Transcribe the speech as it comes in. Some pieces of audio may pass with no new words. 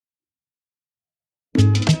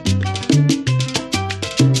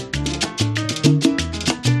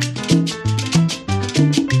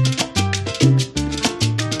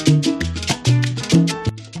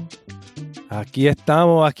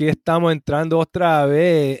Aquí estamos entrando otra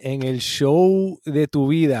vez en el show de tu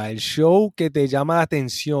vida, el show que te llama la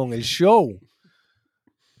atención, el show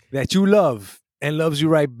that you love and loves you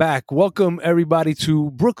right back. Welcome everybody to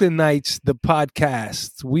Brooklyn Nights, the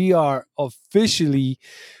podcast. We are officially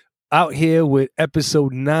out here with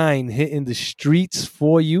episode 9 hitting the streets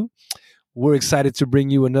for you. We're excited to bring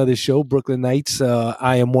you another show, Brooklyn Nights.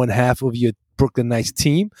 I am one half of your Brooklyn Nights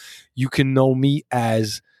team. You can know me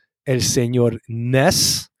as El Señor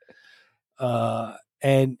Ness.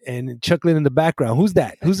 And chuckling in the background. Who's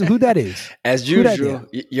that? Who that is? As usual,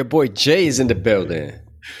 your boy Jay is in the building.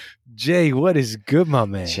 Jay, what is good, my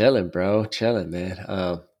man? Chilling, bro. Chilling, man.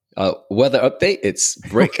 Weather update. It's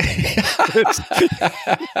brick.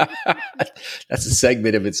 That's a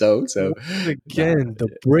segment of its own. So again, the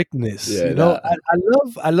brickness. Yeah,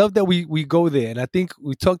 I love that we go there, and I think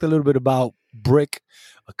we talked a little bit about brick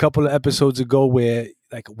a couple of episodes ago, where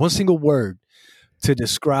like one single word to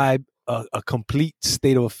describe a complete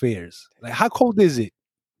state of affairs. Like, how cold is it?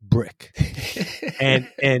 Brick. and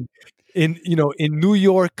in New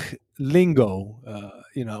York lingo,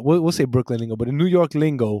 we'll say Brooklyn lingo, but in New York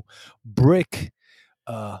lingo, brick,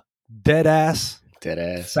 dead ass,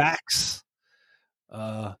 facts,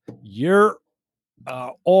 you're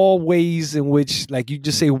all ways in which, like, you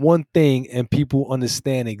just say one thing and people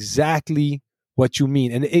understand exactly what you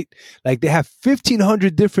mean, and it, like, they have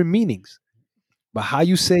 1,500 different meanings. But how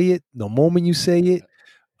you say it, the moment you say it,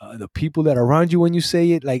 the people that are around you when you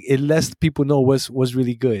say it, like, it lets people know what's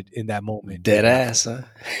really good in that moment. Dead ass, huh?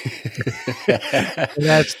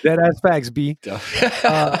 That's dead ass facts, B.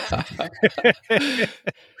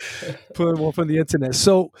 Pulling one from the internet.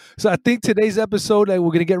 So I think today's episode, like,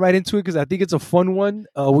 we're gonna get right into it because I think it's a fun one.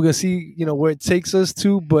 We're gonna see, where it takes us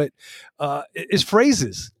to, but it's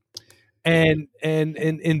phrases. And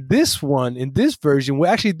in this version, we're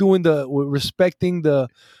actually we're respecting the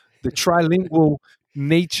trilingual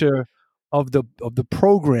nature of the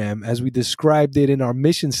program as we described it in our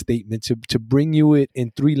mission statement to bring you it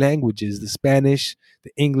in 3 languages: the Spanish,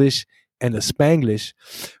 the English, and the Spanglish.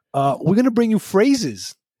 We're gonna bring you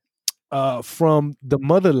phrases from the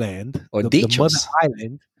motherland, the mother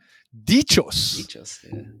island. Dichos,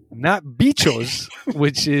 yeah. Not bichos,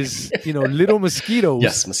 which is, little mosquitoes.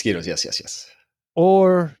 Yes, mosquitoes. Yes.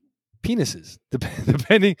 Or penises,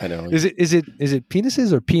 depending. I know. Is it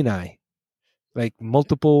penises or peni? Like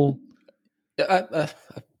multiple. Because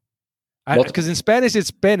in Spanish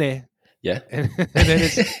it's pene. Yeah, and then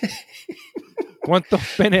it's cuánto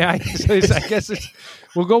pene hay. So I guess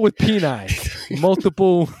we'll go with peni.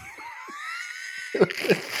 Multiple.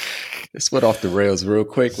 This went off the rails real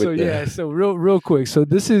quick. So real quick. So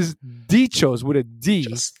this is dichos with a D,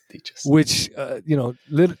 which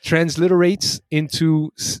transliterates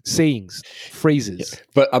into sayings, phrases. Yeah.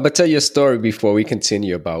 But I'm gonna tell you a story before we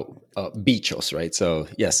continue about bichos, right? So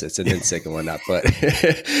yes, it's an insect and whatnot. But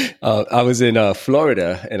I was in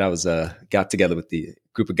Florida, and I was got together with the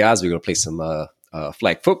group of guys. We were gonna play some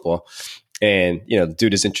flag football. And, the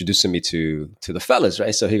dude is introducing me to the fellas,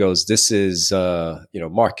 right? So he goes, this is,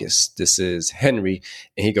 Marcus. This is Henry.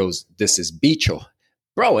 And he goes, this is Bicho.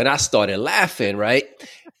 Bro, and I started laughing, right?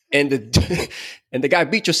 And the guy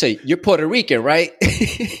Bicho say, you're Puerto Rican, right?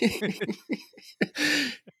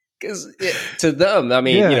 Because to them, I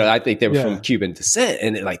mean, I think they were from Cuban descent.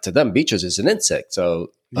 And to them, Bichos is an insect. So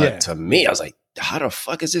to me, I was like, how the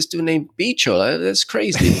fuck is this dude named Bicho? That's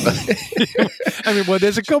crazy. I mean, well,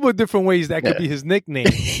 there's a couple of different ways that could be his nickname.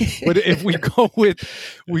 But if we go with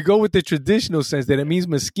the traditional sense that it means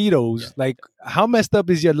mosquitoes, like, how messed up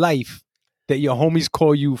is your life that your homies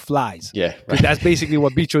call you flies? Yeah, right. That's basically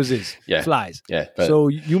what bichos is. Yeah, flies. Yeah. So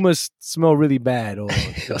you must smell really bad, or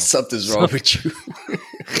something's wrong with you.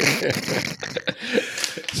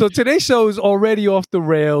 So today's show is already off the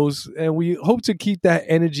rails, and we hope to keep that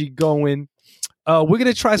energy going. We're going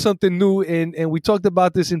to try something new, and we talked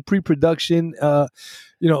about this in pre-production.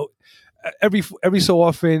 Every so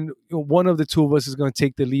often, one of the two of us is going to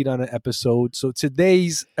take the lead on an episode. So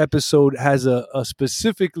today's episode has a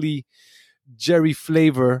specifically Jerry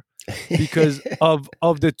flavor because of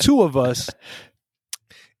the two of us.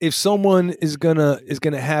 If someone is gonna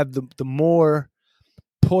have the more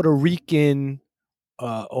Puerto Rican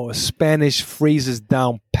or Spanish phrases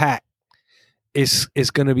down pat, it's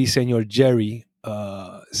gonna be Senor Jerry.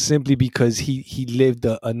 Simply because he lived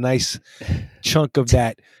a nice chunk of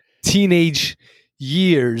that teenage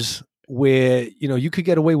years where you could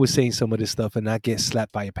get away with saying some of this stuff and not get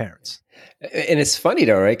slapped by your parents. And it's funny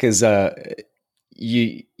though, right? Because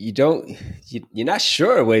you're not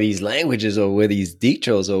sure where these languages or where these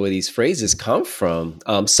dichos or where these phrases come from.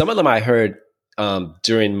 Some of them I heard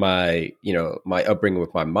during my upbringing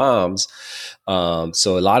with my moms.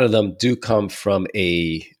 So a lot of them do come from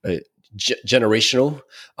a generational,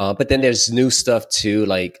 but then there's new stuff too,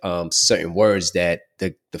 like certain words that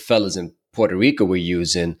the fellas in Puerto Rico were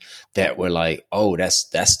using that were like, oh,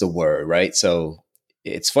 that's the word, right? So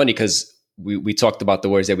it's funny because we talked about the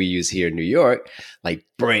words that we use here in New York, like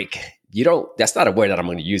brick. That's not a word that I'm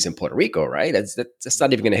going to use in Puerto Rico, right? That's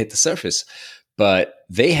not even going to hit the surface. But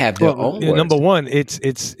they have their own words. Number one,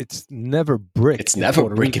 it's never brick. It's never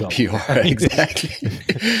brick and PR. Exactly.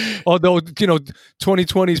 Although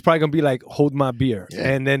 2020 is probably gonna be like hold my beer,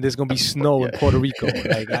 and then there's gonna be snow in Puerto Rico.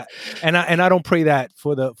 Like, I don't pray that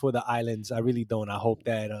for the islands. I really don't. I hope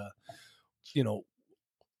that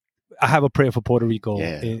I have a prayer for Puerto Rico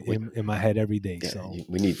in my head every day. Yeah, so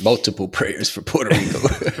we need multiple prayers for Puerto Rico.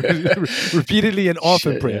 Repeatedly and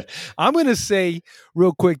often prayers. I'm going to say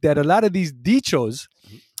real quick that a lot of these dichos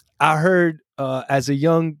I heard as a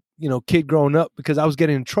young kid growing up because I was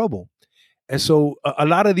getting in trouble. And so a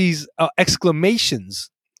lot of these exclamations,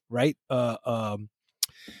 right?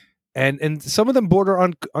 And some of them border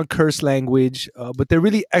on curse language, but they're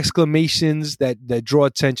really exclamations that draw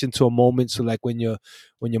attention to a moment. So like when your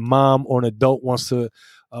mom or an adult wants to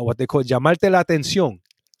what they call llamarte la atención,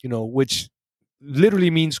 which literally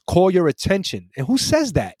means call your attention. And who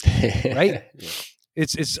says that, right?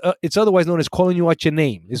 It's otherwise known as calling you out your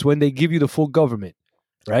name. Is when they give you the full government,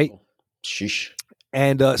 right? Sheesh.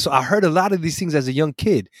 And so I heard a lot of these things as a young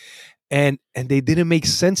kid, and they didn't make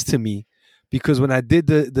sense to me. Because when I did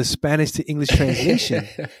the Spanish to English translation,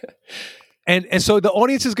 and so the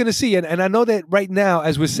audience is going to see, and I know that right now,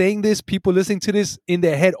 as we're saying this, people listening to this in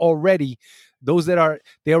their head already, they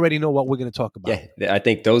already know what we're going to talk about. Yeah, I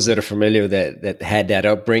think those that are familiar that had that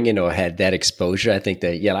upbringing or had that exposure, I think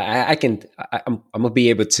that I'm going to be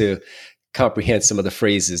able to comprehend some of the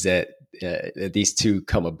phrases that these two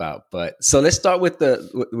come about. But so let's start with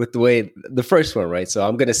the way the first one, right? So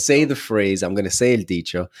I'm going to say the phrase, I'm going to say el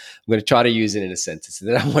dicho, I'm going to try to use it in a sentence,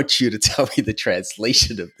 and then I want you to tell me the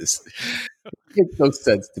translation of this. It makes no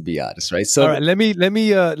sense, to be honest, right? So all right, let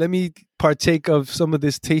me partake of some of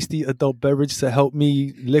this tasty adult beverage to help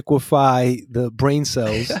me liquefy the brain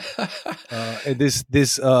cells. And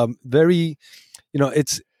this very,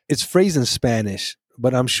 it's phrased in Spanish.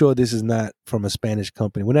 But I'm sure this is not from a Spanish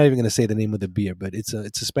company. We're not even going to say the name of the beer, but it's a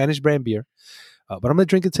Spanish brand beer. But I'm going to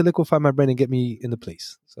drink it to liquefy my brain and get me in the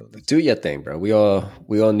place. So do your thing, bro. We all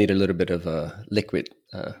need a little bit of liquid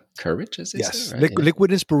courage, as they say, right?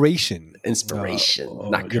 Liquid inspiration. Inspiration,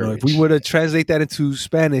 not courage. If we were to translate that into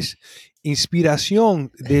Spanish, inspiración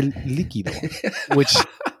del líquido, which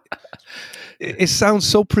it sounds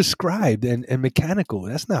so prescribed and mechanical.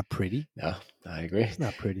 That's not pretty. No, I agree. It's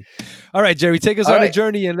not pretty. All right, Jerry, take us on a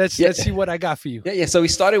journey and let's see what I got for you. Yeah. So we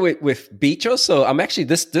started with bicho. So I'm actually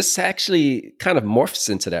this actually kind of morphs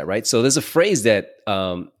into that, right? So there's a phrase that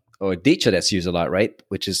or dicho that's used a lot, right?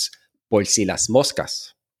 Which is por si las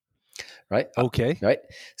moscas, right? Okay. Right.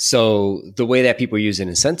 So the way that people use it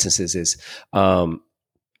in sentences is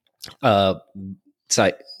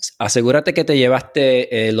asegúrate que te llevaste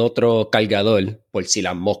el otro cargador por si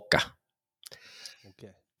la mosca.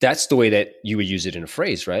 Okay. That's the way that you would use it in a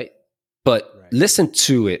phrase, right? But listen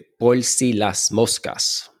to it, por si las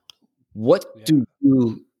moscas. What do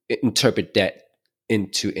you interpret that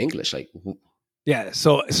into English? Like, yeah,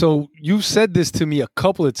 so you said this to me a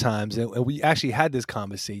couple of times, and we actually had this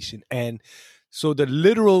conversation. And so the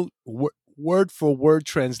literal word for word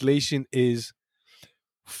translation is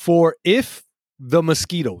for if the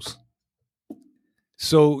mosquitoes.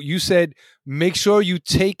 So you said, make sure you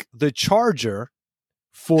take the charger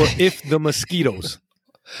for if the mosquitoes,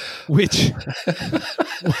 which,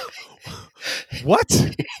 what?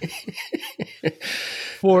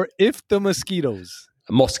 For if the mosquitoes.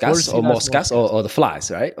 Moscas or the flies,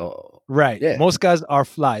 right? Right. Yeah. Moscas are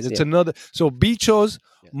flies. It's another. So bichos,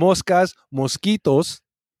 moscas, mosquitos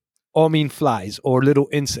all mean flies or little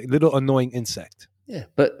annoying insect. Yeah,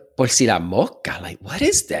 but por si la mosca, like, what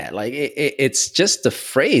is that? Like, it's just a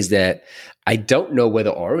phrase that I don't know where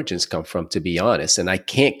the origins come from, to be honest. And I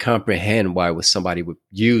can't comprehend why somebody would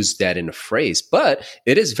use that in a phrase, but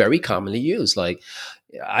it is very commonly used. Like,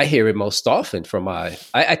 I hear it most often from I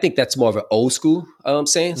think that's more of an old school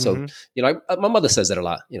saying. Mm-hmm. So, my mother says that a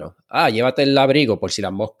lot, llévate el abrigo por si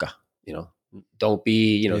la mosca, don't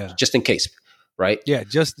be, just in case, right? Yeah,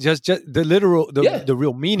 just the literal, the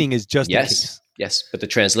real meaning is just in case. Yes, but the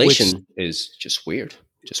translation is just weird.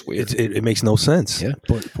 Just weird. It makes no sense. Yeah.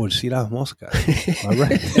 Por si la mosca. All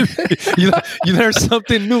right. you learn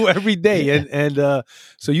something new every day, and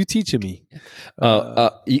so you teaching me.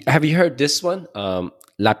 Have you heard this one?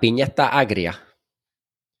 La piña está agria.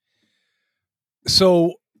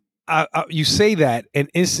 So you say that, and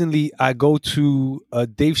instantly I go to a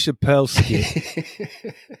Dave Chappelle skit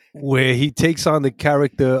where he takes on the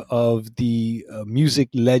character of the music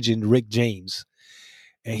legend Rick James,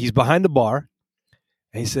 and he's behind the bar,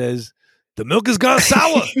 and he says, "The milk has gone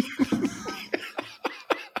sour."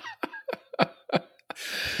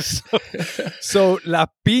 so la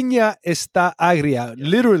piña está agria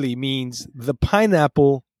literally means the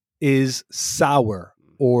pineapple is sour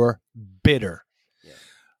or bitter.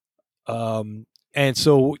 And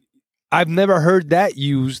so I've never heard that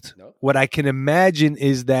used. No. What I can imagine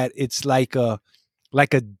is that it's like a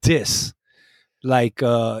diss, like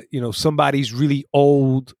somebody's really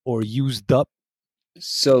old or used up.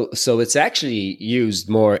 So it's actually used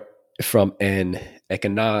more from an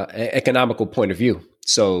economical point of view.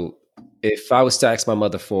 So if I was to ask my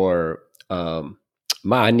mother for, Ma,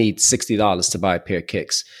 I need $60 to buy a pair of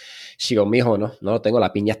kicks, she go, mijo, no tengo, la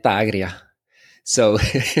piña está agria. So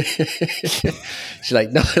she's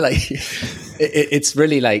like, no, like it's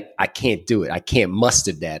really like, I can't do it. I can't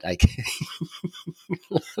muster that. I can't.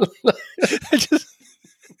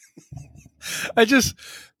 I just,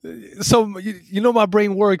 so my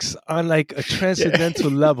brain works on like a transcendental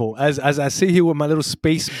level as I sit here with my little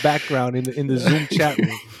space background in the Zoom chat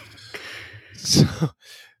room.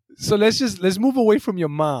 So let's move away from your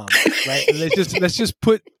mom, right? Let's just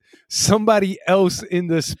put somebody else in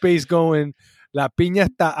the space going, la piña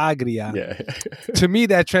está agria. Yeah. To me,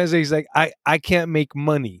 that translates like I can't make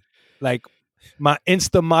money. Like my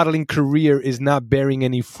Insta modeling career is not bearing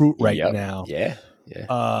any fruit right now. Yeah.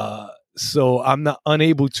 So I'm not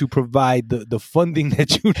unable to provide the funding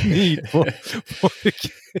that you need for the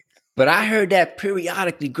kids. But I heard that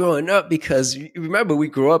periodically growing up because remember we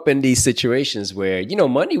grew up in these situations where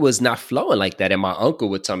money was not flowing like that, and my uncle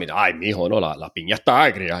would tell me, "Ay, mijo, no la piña está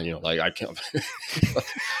agria." Like I can't.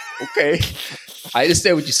 Okay, I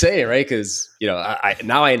understand what you're saying, right? Because I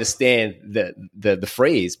now I understand the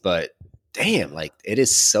phrase, but damn, like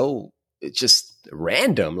it's just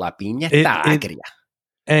random. La piña está agria.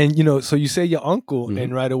 And so you say your uncle, Mm-hmm.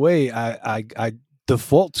 and right away I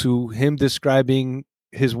default to him describing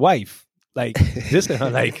his wife, like this,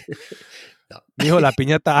 like, mijo, la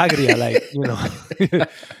piña está agria, like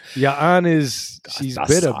your aunt she's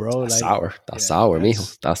bitter, bro. That's like sour. That's sour,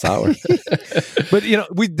 mijo. That's sour. But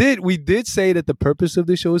we did say that the purpose of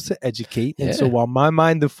the show is to educate, and so while my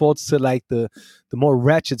mind defaults to like the more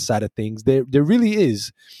ratchet side of things, there really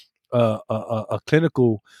is a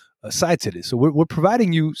clinical side to this. So we're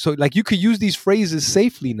providing you, so like you could use these phrases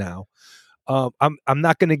safely now. I'm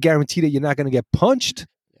not going to guarantee that you're not going to get punched,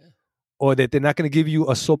 or that they're not going to give you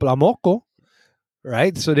a soplamoco,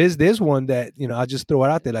 right? So there's one that I'll just throw it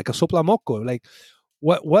out there, like a soplamoco. Like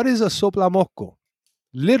what is a soplamoco?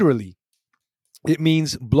 Literally, it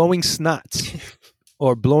means blowing snots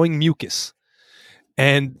or blowing mucus,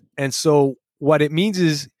 and so what it means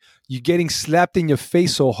is you're getting slapped in your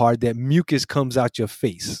face so hard that mucus comes out your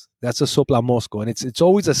face. That's a soplamosco, and it's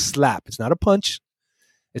always a slap. It's not a punch;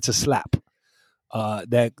 it's a slap.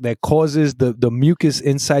 That causes the mucus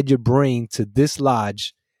inside your brain to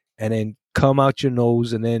dislodge and then come out your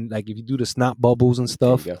nose, and then like if you do the snot bubbles and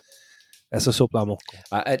stuff, that's a soplamoco.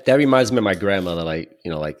 That reminds me of my grandmother. Like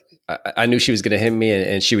I knew she was going to hit me,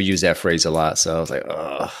 and she would use that phrase a lot. So I was like,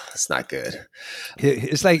 oh, it's not good.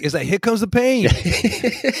 It's like here comes the pain.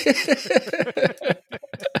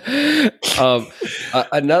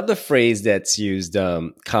 Another phrase that's used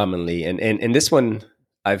commonly, and this one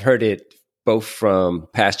I've heard it both from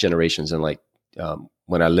past generations and like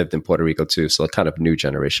when I lived in Puerto Rico too, so a kind of new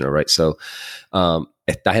generation, all right? So,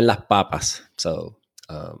 estás en las papas. So,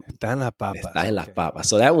 Estás en las papas. Estás en las papas.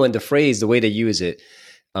 So that one, the phrase, the way they use it,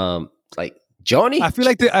 like Johnny. I feel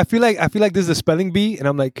like this is a spelling bee, and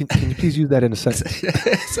I'm like, can you please use that in a sentence?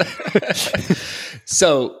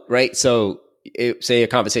 So say a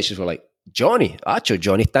conversation were like, Johnny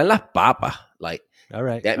está en las papas. Like, all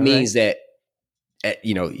right, that means that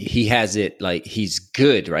he has it like he's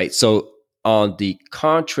good, right? So on the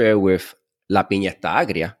contrary with la piña está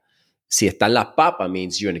agria, si está en la papa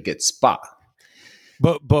means you're in a good spot.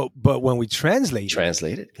 But when we translate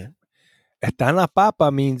it, yeah. Está en la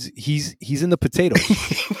papa means he's in the potatoes.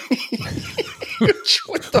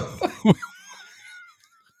 What the fuck?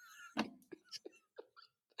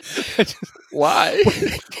 Why?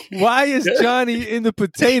 Why is Johnny in the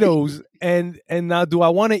potatoes? And now, do I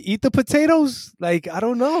want to eat the potatoes? Like, I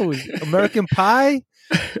don't know. American Pie?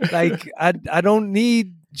 Like, I don't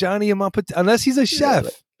need Johnny in my unless he's a chef.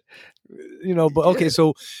 But okay,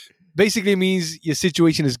 so basically it means your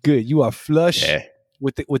situation is good. You are flush. Yeah.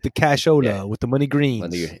 with the cashola, Yeah. with the money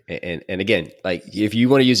greens. And again, like if you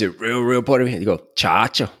want to use it real Puerto Rican, you go,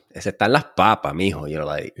 chacho, ese está en las papas, mijo. You know,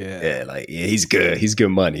 like, he's good. He's good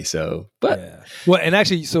money. So, but. Yeah. Well, and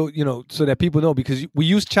actually, so, so that people know, because we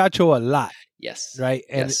use chacho a lot. Yes. Right.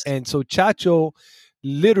 And yes. and so chacho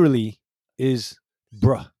literally is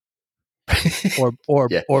bruh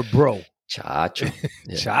or bro. Chacho.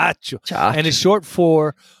 Yeah. Chacho. And it's short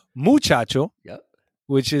for muchacho,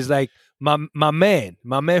 which is like my man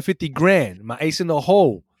 50 grand, my ace in the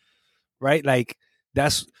hole. Right? Like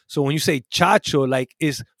that's so when you say chacho, like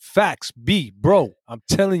it's facts. Bro, I'm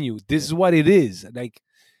telling you, this is what it is. Like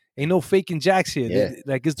ain't no faking jacks here. Yeah.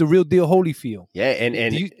 Like it's the real deal Holyfield. Yeah, and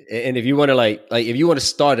if you want to like if you want to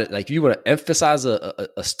start it, like if you want to emphasize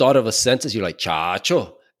a start of a sentence, you're like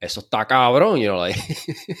chacho, eso está cabrón, you know, like.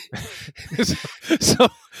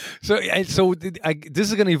 so this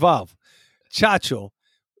is gonna evolve, chacho,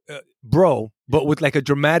 bro, but with like a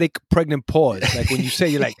dramatic pregnant pause, like when you say,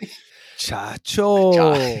 you're like,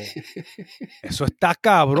 chacho, eso está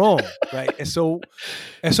cabrón, right? And so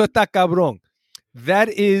eso está cabrón. That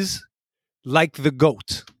is like the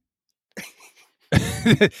goat.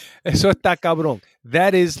 Eso está cabrón.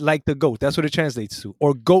 That is like the goat. That's what it translates to.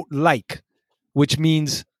 Or goat-like, which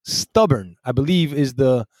means stubborn, I believe is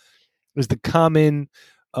the common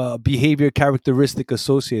behavior characteristic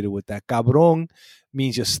associated with that. Cabrón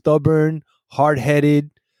means you're stubborn,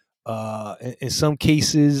 hard-headed, in some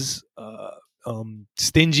cases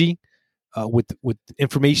stingy with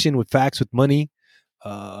information, with facts, with money,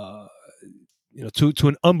 to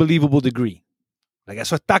an unbelievable degree. Like,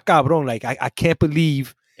 eso está cabrón. Like, I can't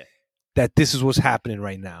believe that this is what's happening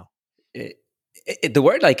right now. The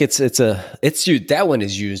word, like, it's used, that one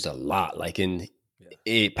is used a lot, like in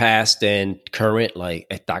past and current, like,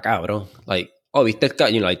 está cabrón. Like, oh,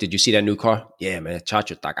 like, did you see that new car? Yeah, man,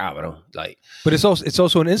 chacho, está cabrón. Like, but it's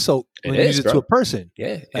also an insult when you use it to a person.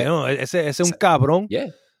 Yeah. Like, no, ese un cabrón. Yeah.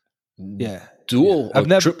 Yeah. Dual or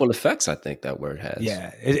triple effects, I think that word has.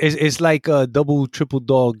 Yeah. It's like a double, triple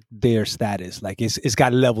dog dare status. Like, it's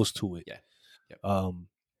got levels to it. Yeah.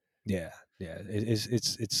 Yep. Yeah.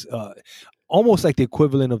 It's almost like the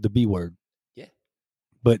equivalent of the B word. Yeah.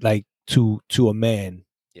 But like to a man.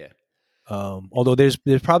 Yeah. Although there's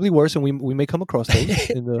probably worse, and we may come across those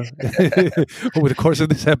in over the course of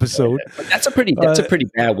this episode. But that's a pretty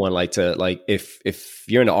bad one. Like, if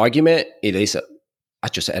you're in an argument, they say, I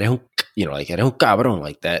just said, you know, like, eres un cabrón,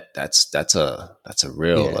 like that. That's a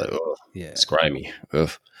real, it's grimy. Ugh.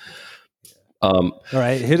 All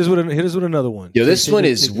right, hit us with another one. Yo, this one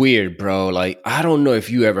is weird, bro. Like, I don't know if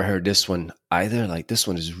you ever heard this one either. Like, this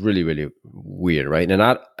one is really, really weird, right? And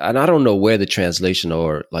I don't know where the translation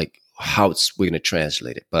or like how we're gonna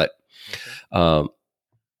translate it, but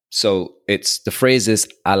so it's, the phrase is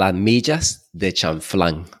a las millas de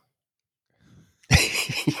chanflán.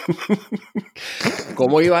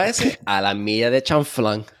 ¿Cómo iba ese? A la milla de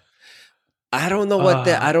chanflán. I don't know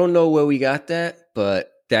I don't know where we got that,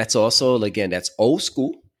 but that's also, again, that's old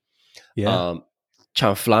school. Yeah.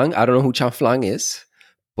 Chanflán, I don't know who chanflán is,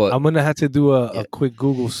 but I'm gonna have to do a quick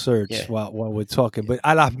Google search while we're talking. But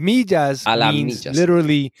a las millas means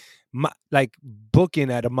literally like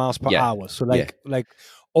booking at a miles per hour. So like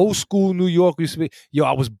old school New York used to be,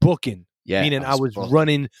 I was booking, meaning I was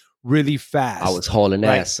running really fast. I was hauling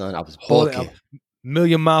ass, son. I was booking.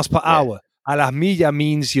 Million miles per hour. A las millas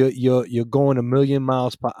means you're going a million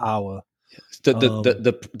miles per hour.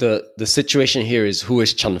 The situation here is, who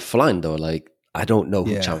is chanflán though? Like, I don't know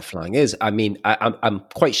who chanflán is. I mean, I'm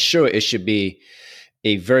quite sure it should be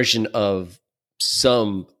a version of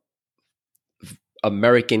some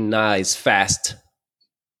Americanized fast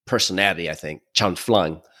personality. I think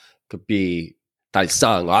chanflán could be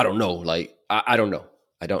Tarzan. I don't know. Like, I don't know.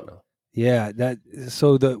 I don't know. Yeah,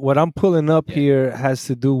 so what I'm pulling up here has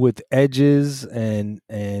to do with edges and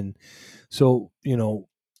so,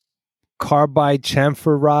 carbide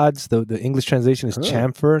chamfer rods. The English translation is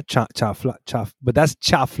chamfer, but that's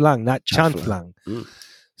chaflang, not chanflang.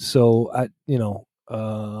 So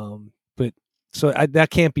that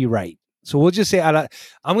can't be right. So we'll just say I'm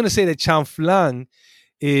going to say that chanflang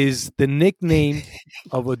is the nickname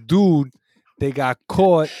of a dude that got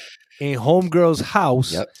caught in homegirl's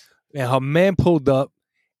house. Yep. And her man pulled up,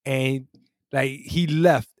 and like he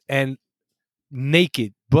left and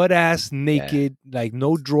naked, butt ass naked, like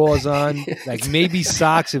no drawers on, like maybe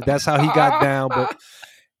socks if that's how he got down,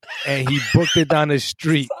 and he booked it down the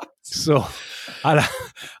street. So,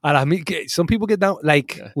 some people get down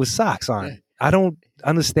like with socks on. I don't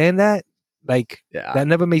understand that. Like Yeah. that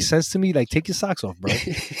never made sense to me. Like, take your socks off, bro.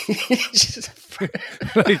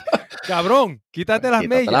 Like, cabrón, quítate las Quítate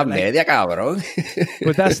medias. las Like, medias, cabrón.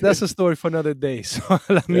 but that's a story for another day. So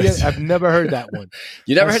I've never heard that one.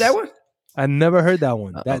 You never heard that one? I never heard that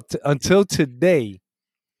one. Uh-oh. That until today.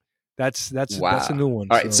 That's Wow. a new one.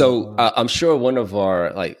 All right, so I'm sure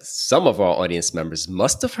some of our audience members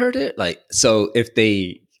must have heard it. Like, so if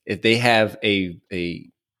they have a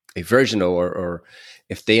version or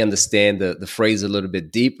if they understand the phrase a little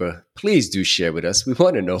bit deeper, please do share with us. We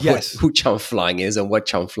want to know who Chum Flying is and what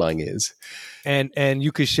Chum Flying is. And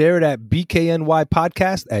you can share it at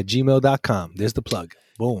bknypodcast@gmail.com. There's the plug.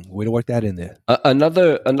 Boom. Way to work that in there.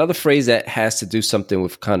 Another phrase that has to do something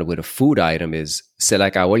with kind of with a food item is "se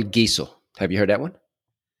le acabó el guiso." Have you heard that one?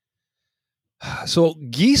 So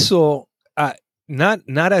guiso,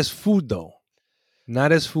 not as food though.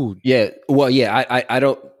 Not as food. Yeah. Well, yeah. I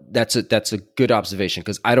don't. That's a good observation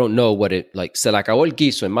because I don't know what it like. "Se le acabó el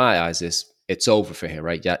guiso" in my eyes is it's over for him,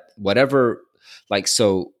 right? Yeah. Whatever. Like,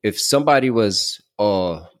 so if somebody was,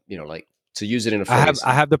 like to use it in a phrase,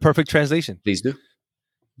 I have the perfect translation. Please do.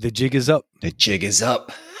 The jig is up. The jig is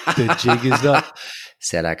up. The jig is up.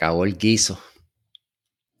 Se le acabó el guiso.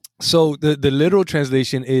 So the literal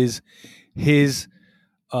translation is his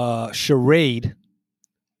charade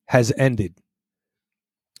has ended.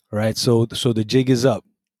 Right? So the jig is up.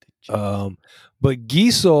 But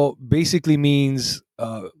guiso basically means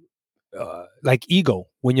like ego,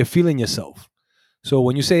 when you're feeling yourself. So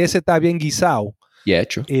when you say ese está bien guisado, yeah,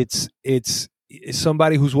 true. It's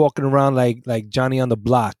somebody who's walking around like Johnny on the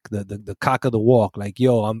block, the cock of the walk. Like,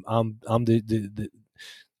 yo, I'm the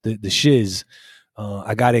shiz.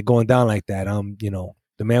 I got it going down like that. I'm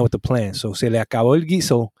the man with the plan. So se le acabó el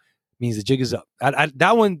guiso means the jig is up.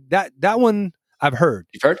 That one I've heard.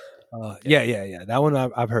 You've heard? Yeah. That one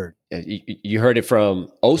I've heard. Yeah, you heard it from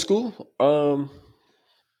old school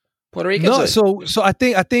Puerto Rican? No, so I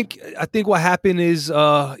think what happened is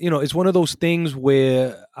it's one of those things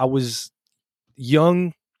where I was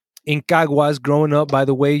young in Caguas growing up. By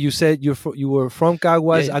the way, you said you were from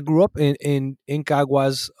Caguas. Yeah. I grew up in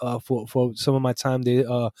Caguas for some of my time there.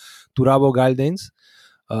 Turabo Gardens,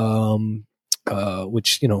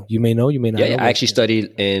 which you may know, you may not. Yeah, know, I actually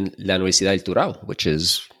studied in La Universidad del Turabo, which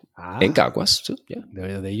is in Caguas too. Yeah,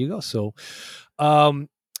 there you go. So,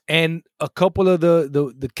 and a couple of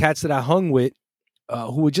the cats that I hung with,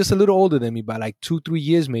 who were just a little older than me by like 2-3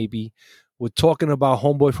 years maybe, were talking about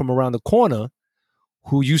homeboy from around the corner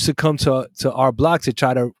who used to come to our block to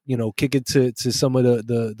try to kick it to some of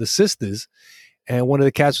the sisters. And one of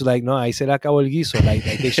the cats was like, "No, I said acabó el guiso." Like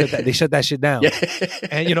they shut that shit down. Yeah.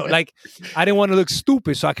 And like I didn't want to look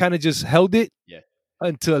stupid, so I kind of just held it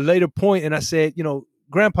until a later point, and I said,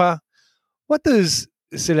 "Grandpa, what does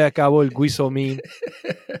se le acabó el guiso mean?"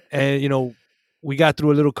 And we got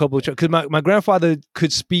through a little couple of because my grandfather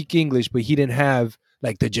could speak English, but he didn't have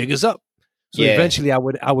like the jig is up. So eventually I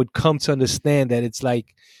would come to understand that it's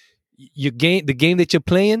like the game that you're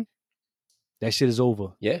playing, that shit is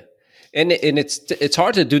over. Yeah. And it's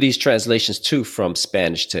hard to do these translations too from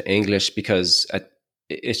Spanish to English because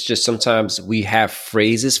it's just sometimes we have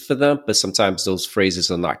phrases for them, but sometimes those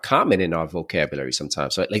phrases are not common in our vocabulary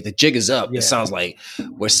sometimes. So like the jig is up, it sounds like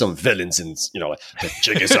we're some villains and, like the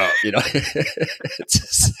jig is up, It's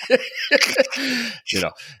just,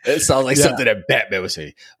 it sounds like something that Batman would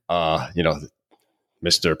say,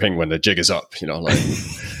 Mr. Penguin, the jig is up, like.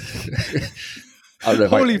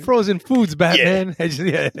 Holy frozen foods, Batman.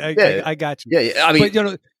 Yeah. I got you. Yeah. I mean,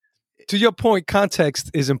 but, to your point,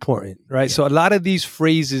 context is important, right? Yeah. So a lot of these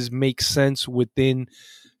phrases make sense within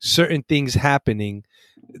certain things happening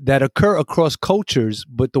that occur across cultures,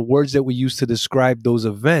 but the words that we use to describe those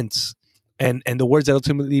events and the words that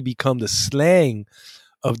ultimately become the slang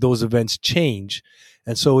of those events change.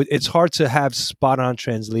 And so it's hard to have spot-on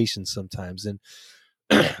translations sometimes. And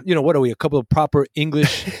what are we? A couple of proper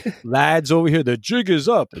English lads over here. The jig is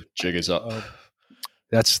up. The jig is up.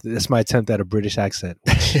 That's my attempt at a British accent.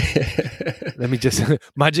 Let me just.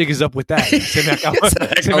 My jig is up with that.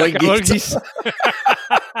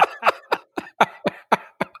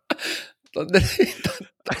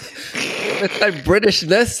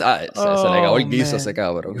 Britishness.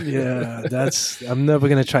 Yeah, that's. I'm never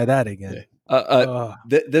gonna try that again.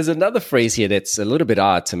 There's another phrase here that's a little bit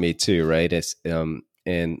odd to me too, right? It's and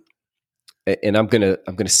I'm gonna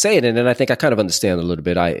say it, and then I think I kind of understand a little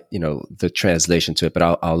bit. The translation to it,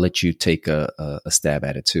 but I'll let you take a stab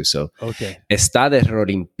at it too. So, okay, está de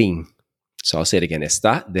rolimpín. So I'll say it again.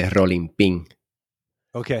 Está de rolimpín.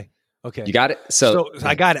 Okay, you got it. So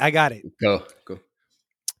I got it. Go.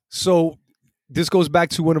 So this goes back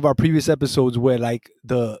to one of our previous episodes where like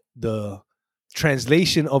the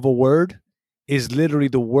translation of a word is literally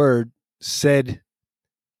the word said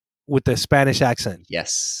with the Spanish accent,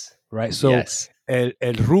 Yes. right? So Yes.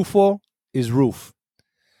 el rufo is roof.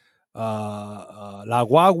 La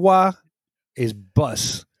guagua is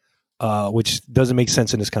bus, which doesn't make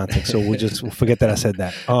sense in this context. So we'll forget that I said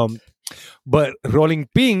that. But rolling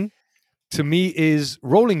pin to me is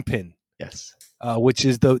rolling pin, Yes. which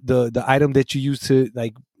is the item that you use to,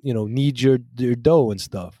 like, knead your dough and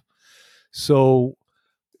stuff. So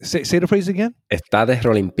say the phrase again. Está de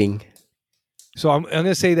rolling pin. So I'm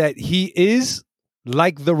gonna say that he is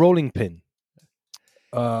like the rolling pin.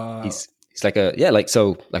 He's like a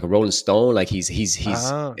like a Rolling Stone. Like he's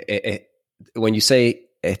when you say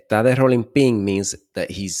está de rolling pin means that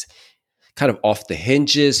he's kind of off the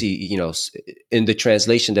hinges. He in the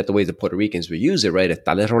translation that the way the Puerto Ricans would use it, right?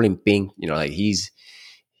 Está de rolling pin. Like he's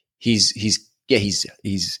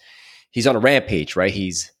on a rampage, right?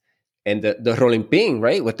 And the rolling pin,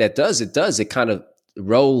 right? What that does, it kind of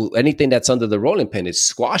roll anything that's under the rolling pin. It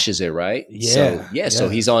squashes it, right? Yeah. So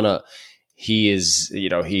he's on a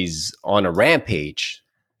rampage,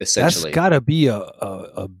 essentially. That's gotta be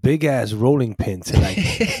a big ass rolling pin to like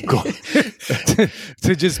go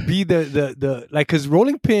to just be the like, because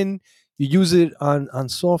rolling pin, you use it on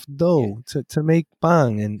soft dough to make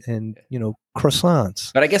pan and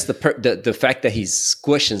croissants. But I guess the fact that he's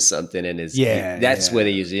squishing something in his that's where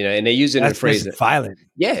they use it, and they use it in a phrase that's violent.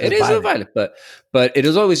 Yeah, it is violent, but it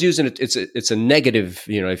is always using it. It's a negative,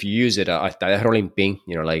 if you use it, rolling pin,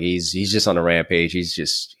 like he's just on a rampage.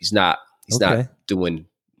 He's not doing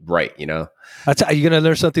right, You're gonna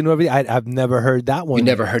learn something new every day. I've never heard that one. You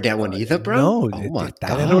never heard that one either, bro? No. Oh my God.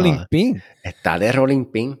 Está de rolling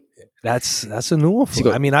pin. That's a new one.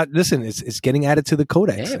 I mean, listen, it's getting added to the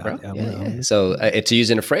codex. Yeah, bro. So to use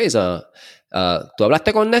in a phrase, tú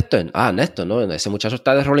hablaste con Néstor. Néstor, no, ese muchacho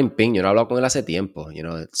está de rolling pin. Yo no hablo con él hace tiempo.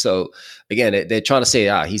 So again, they're trying to say,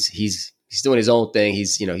 he's doing his own thing.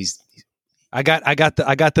 He's. I got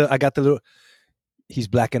the little. He's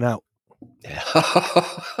blacking out.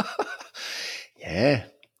 Yeah.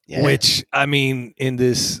 Which, I mean, in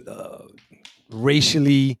this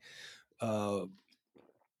racially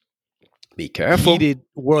be careful heated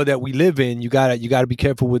world that we live in, you gotta be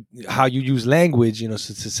careful with how you use language.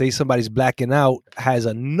 So to say somebody's blacking out has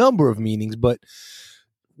a number of meanings, but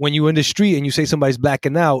when you're in the street and you say somebody's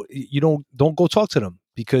blacking out, you don't go talk to them,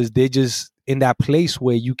 because they're just in that place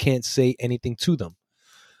where you can't say anything to them.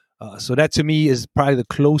 So that to me is probably the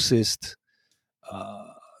closest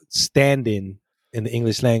stand-in in the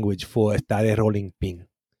English language for está de rolling pin.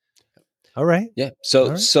 All right. Yeah.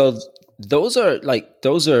 So those are like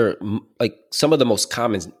some of the most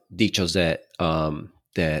common dichos that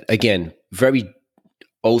again, very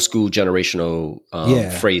old school generational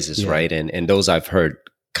phrases, right? And those I've heard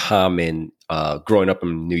common growing up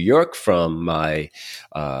in New York from my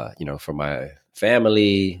from my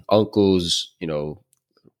family, uncles,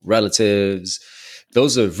 relatives.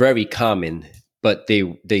 Those are very common, but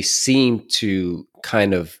they seem to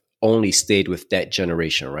kind of only stayed with that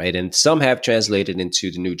generation, right? And some have translated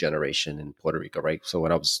into the new generation in Puerto Rico, right? So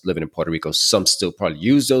when I was living in Puerto Rico, some still probably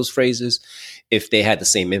use those phrases if they had the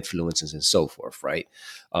same influences and so forth, right?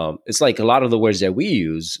 It's like a lot of the words that we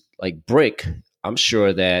use, like brick, I'm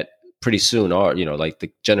sure that pretty soon like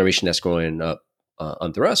the generation that's growing up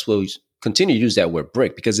under us will continue to use that word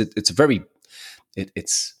brick, because it's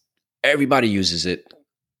everybody uses it.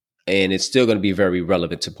 And it's still going to be very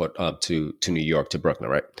relevant to New York, to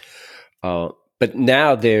Brooklyn, right? But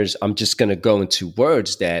now I'm just going to go into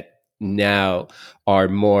words that now are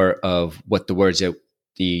more of what the words that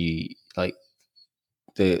the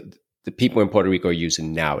people in Puerto Rico are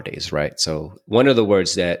using nowadays, right? So one of the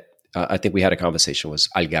words that I think we had a conversation was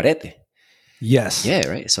algarete. Yes. Yeah,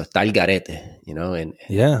 right. So está al garete,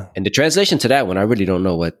 and the translation to that one, I really don't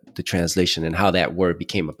know what the translation and how that word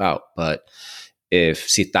became about, but if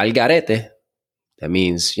si está al garete, that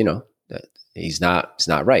means, that he's not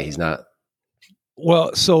right. He's not.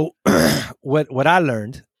 Well, so what I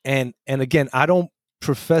learned, and again, I don't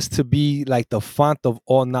profess to be like the font of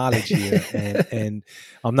all knowledge here, and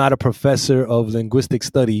I'm not a professor of linguistic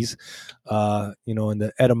studies, and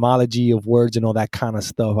the etymology of words and all that kind of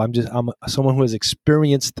stuff. I'm someone who has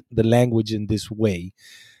experienced the language in this way.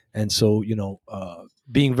 And so,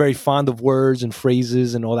 being very fond of words and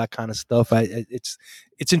phrases and all that kind of stuff, it's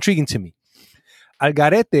intriguing to me.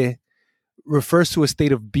 Algarete refers to a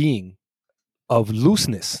state of being, of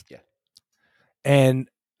looseness. Yeah. And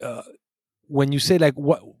when you say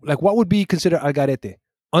what would be considered algarete?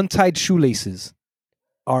 Untied shoelaces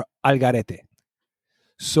are algarete.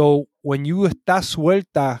 So when you está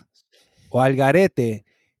suelta o algarete,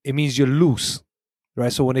 it means you're loose,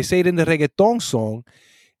 right? So when they say it in the reggaeton song,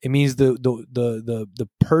 it means the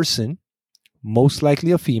person, most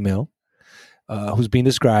likely a female, who's being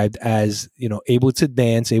described as, able to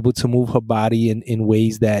dance, able to move her body in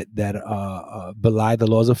ways that belie the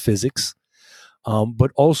laws of physics,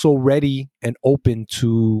 but also ready and open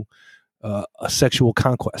to a sexual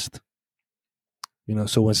conquest.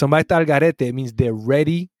 So when somebody está al garete, it means they're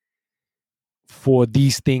ready for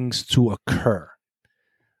these things to occur.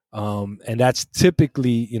 And that's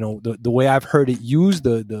typically, the way I've heard it used,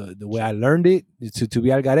 the way I learned it to be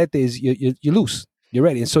al garete is you're loose, you're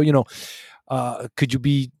ready. And so, could you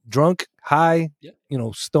be drunk, high,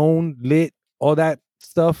 stoned, lit, all that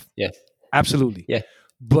stuff? Yeah, absolutely. Yeah,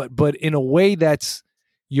 but in a way that's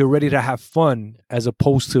you're ready to have fun, as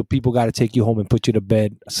opposed to people got to take you home and put you to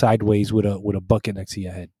bed sideways with a bucket next to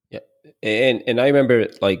your head. Yeah, and I remember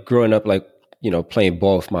like growing up, like playing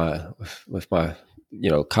ball with my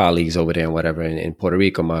colleagues over there and whatever in Puerto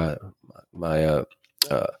Rico, my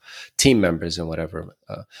team members and whatever.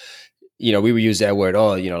 We would use that word.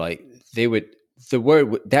 Like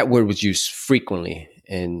that word was used frequently,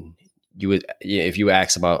 and you would if you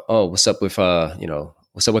ask about what's up with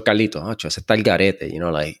what's up with Carlito? Se está el garete,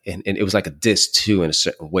 like, and it was like a diss too in a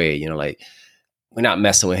certain way, like we're not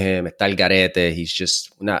messing with him. Está el garete. He's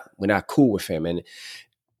just we're not cool with him. And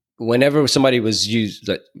whenever somebody was used,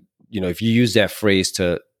 like, if you use that phrase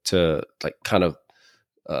to like kind of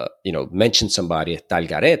mention somebody está el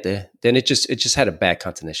garete, then it just had a bad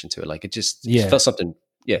connotation to it. Like it just felt something.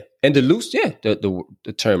 Yeah, and the loose,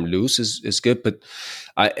 the term loose is good, but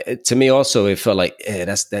to me also it felt like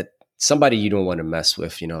that's that. Somebody you don't want to mess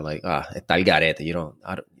with, like está el garete.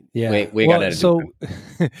 We ain't got nothing to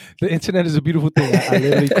do. The internet is a beautiful thing. I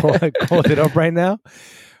literally called it up right now.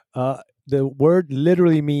 The word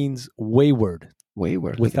literally means wayward,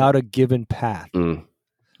 without a given path. Yeah.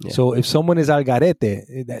 So if someone is al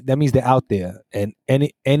garete, that means they're out there, and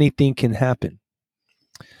anything can happen.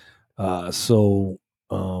 So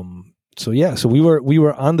we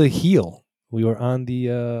were on the heel. We were on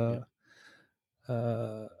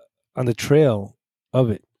the trail of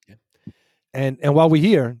it. Yeah. And while we're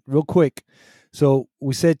here, real quick, so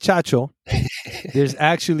we said chacho. There's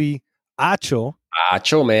actually acho.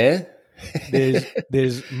 Acho, man.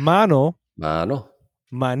 there's mano,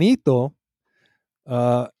 manito,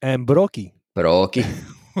 and broki.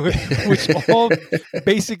 Which all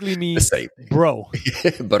basically means bro.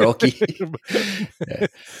 Broki.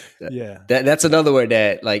 Yeah. That's another word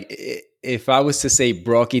that, like, if I was to say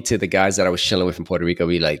broki to the guys that I was chilling with in Puerto Rico, I'd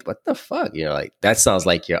be like, what the fuck? Like, that sounds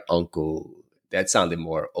like your uncle. That sounded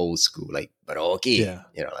more old school, like broki. Yeah.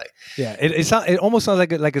 Like. Yeah, it almost sounds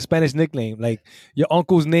like a Spanish nickname. Like your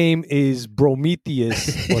uncle's name is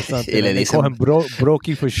Brometius or something. And they call him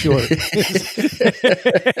Broki for short.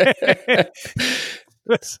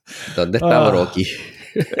 ¿Dónde está Broki?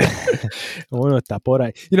 Bueno, está por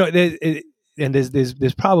ahí.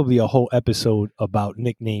 There's probably a whole episode about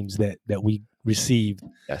nicknames that we received.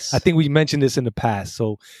 Yes. I think we mentioned this in the past.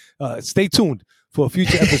 So stay tuned for a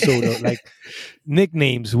future episode of like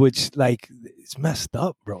nicknames, which like it's messed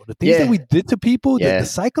up, bro. The things that we did to people, the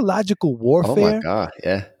psychological warfare. Oh my God,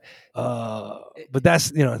 yeah. But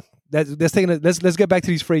that's let's get back to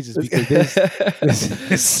these phrases because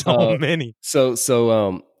there's so many. So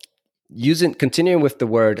continuing with the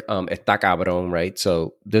word está cabrón, right?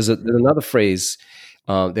 So there's another phrase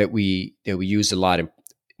that we used a lot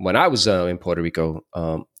when I was in Puerto Rico.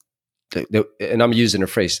 And I'm using a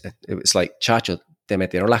phrase. It's like chacho, te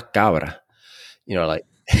metieron las cabras. Like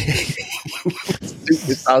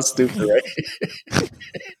it sounds stupid, right?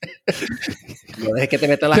 No es que te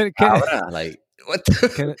metan las cabras. Like what?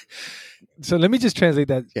 So let me just translate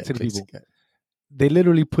that to the people. They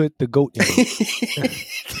literally put the goat in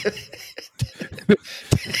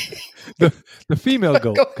the female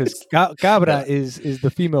goat, because cabra is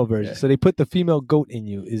the female version. Yeah. So they put the female goat in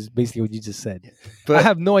you is basically what you just said. But I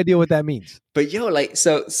have no idea what that means. But like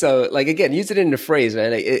so like again, use it in the phrase,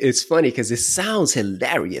 man. Like, it's funny because it sounds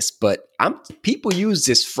hilarious, but people use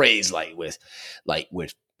this phrase like with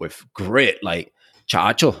grit, like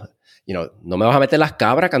chacho, no me vas a meter las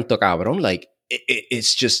cabras, canto cabrón, like.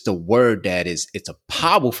 It's just a word it's a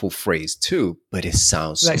powerful phrase too, but it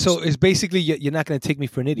sounds like so. It's basically you're not going to take me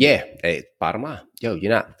for an idiot. Yeah, hey, Parma, you're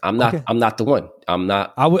not. I'm not. Okay. I'm not the one. I'm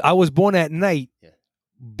not. I was born at night,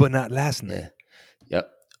 but not last night. Yeah.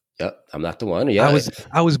 Yep. I'm not the one. Yeah,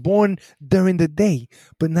 I was born during the day,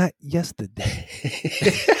 but not yesterday.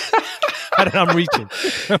 I'm reaching.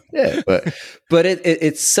 Yeah, but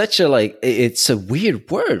it's such a it's a weird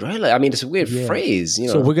word, right? Like, I mean, it's a weird phrase,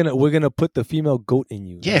 So we're gonna put the female goat in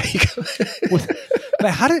you. Yeah.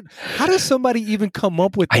 Like, how does somebody even come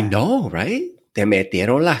up with that? I know, right? Te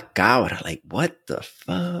metieron la cabra. Like, what the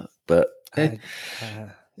fuck? But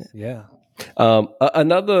yeah.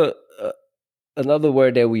 Another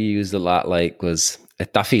word that we used a lot, like, was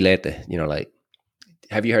tafilete. You know, like,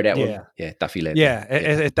 have you heard that one? Yeah, tafilete. Yeah,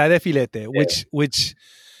 está de filete, which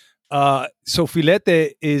so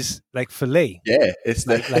filete is like fillet. Yeah, it's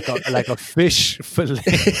like a fish fillet.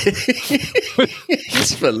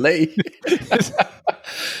 It's fillet.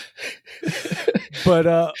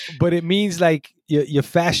 But it means like your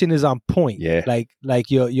fashion is on point. Yeah. Like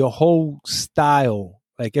your whole style,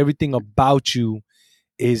 like everything about you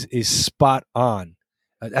is spot on.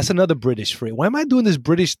 That's another British phrase. Why am I doing this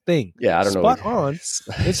British thing? Yeah, I don't know. Spot on.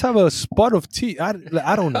 Let's have a spot of tea. I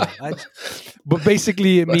don't know. But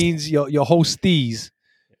basically, it means your whole steez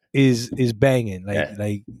is banging.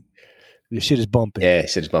 Like your shit is bumping. Yeah,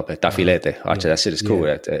 shit is bumping. Tafilete. Actually, that shit is cool.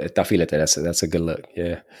 Tafilete. That's a good look.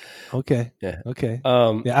 Yeah. Okay. Yeah. Okay.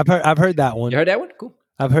 Yeah, I've heard that one. You heard that one? Cool.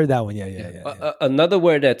 I've heard that one. Yeah. Another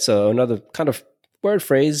word that's another kind of word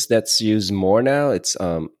phrase that's used more now. It's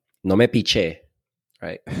no me piche.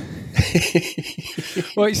 Right.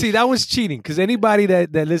 Well, you see, that was cheating because anybody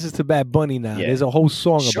that listens to Bad Bunny now, there's a whole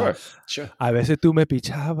song about. Sure. A veces tú me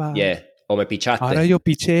pichabas. Yeah. O me pichaste. Ahora yo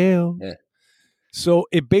picheo. Yeah. So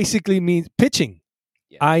it basically means pitching.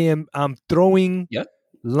 Yeah. I'm throwing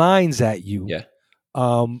lines at you. Yeah.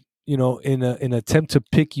 In an attempt to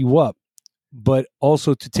pick you up, but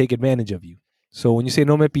also to take advantage of you. So when you say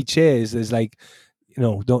no me piches, it's like,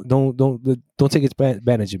 don't take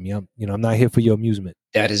advantage of me. I'm not here for your amusement.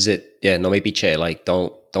 That is it. Yeah, no me piche. Like,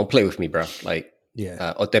 don't play with me, bro. Like,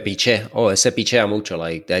 o te piche. Oh, ese pichea mucho.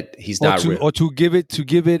 Like that. He's not real. Or to give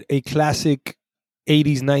it a classic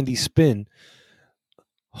 80s 90s spin.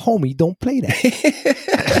 Homie, don't play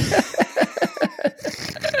that.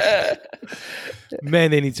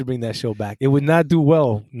 Man, they need to bring that show back. It would not do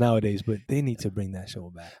well nowadays, but they need to bring that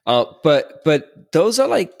show back. But those are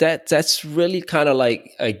like that. That's really kind of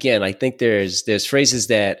like, again, I think there's phrases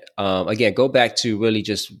that again go back to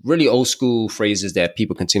really old school phrases that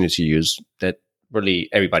people continue to use that really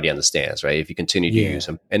everybody understands, right? If you continue to use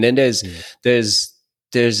them, and then there's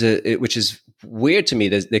which is weird to me.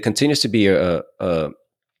 There continues to be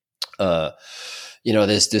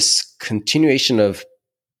there's this continuation of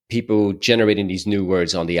people generating these new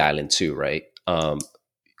words on the island too, right?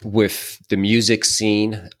 With the music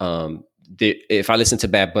scene, if I listen to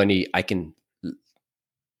Bad Bunny, I can,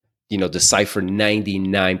 decipher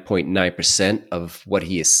 99.9% of what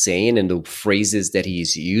he is saying and the phrases that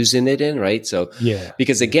he's using it in, right? So,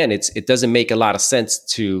 because again, it doesn't make a lot of sense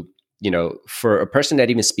to, for a person that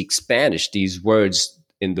even speaks Spanish, these words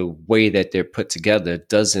in the way that they're put together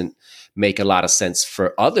doesn't make a lot of sense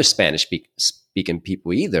for other Spanish speaking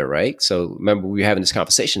people either, right? So remember, we were having this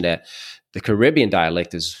conversation that the Caribbean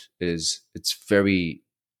dialect is it's very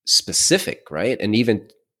specific, right? And even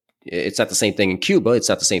it's not the same thing in Cuba. It's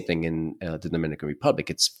not the same thing in the Dominican Republic.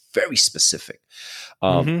 It's very specific.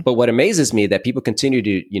 But what amazes me is that people continue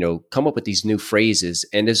to, come up with these new phrases,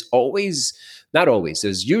 and there's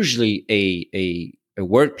usually a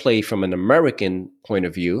wordplay from an American point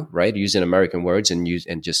of view, right? Using American words and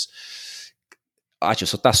just, eso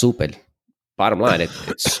está súper. Bottom line,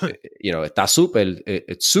 it's está súper.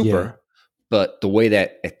 It's super, but the way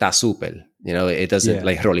that está súper, it doesn't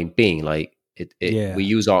like rolling ping. Like we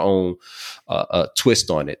use our own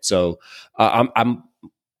twist on it. So I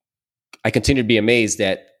continue to be amazed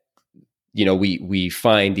that we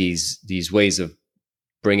find these ways of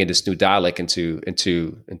bringing this new dialect into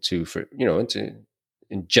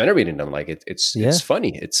generating them. Like it's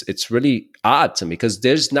funny. It's really odd to me because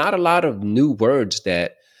there's not a lot of new words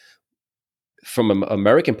that, from an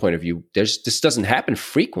American point of view, this doesn't happen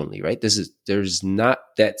frequently, right? There's not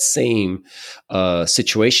that same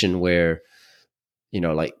situation where,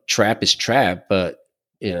 like trap is trap, but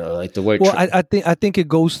like the word. Well, I think it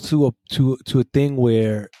goes to a thing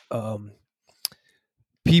where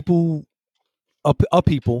people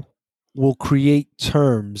will create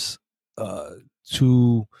terms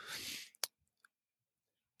to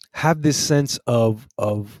have this sense of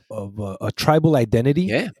a tribal identity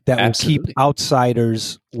that will keep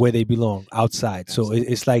outsiders where they belong, outside. So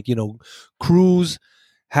it's like, crews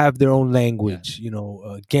have their own language,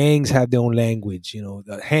 gangs have their own language,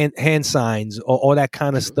 hand signs, all that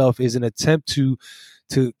kind of stuff is an attempt to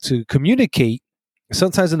communicate,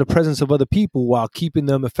 sometimes in the presence of other people, while keeping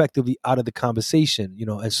them effectively out of the conversation,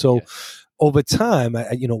 and so over time,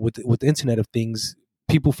 with the Internet of Things,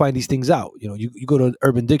 people find these things out. You go to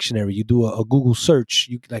Urban Dictionary, you do a Google search,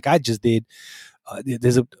 like I just did.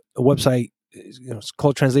 There's a website, it's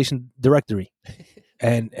called Translation Directory,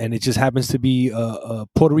 and it just happens to be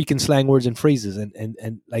Puerto Rican slang words and phrases,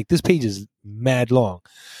 and like this page is mad long.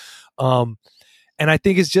 And I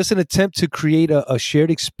think it's just an attempt to create a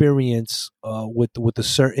shared experience with a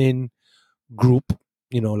certain group,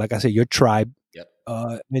 like I said, your tribe. Yep.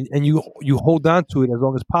 And you hold on to it as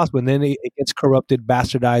long as possible, and then it gets corrupted,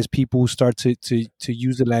 bastardized. People start to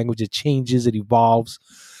use the language. It changes, it evolves,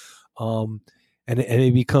 and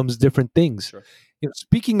it becomes different things. Sure.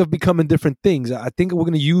 Speaking of becoming different things, I think we're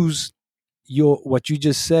going to use what you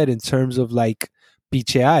just said in terms of like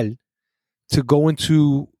picheal to go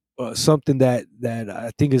into something that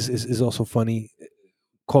I think is also funny,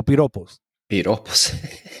 called piropos. Piropos.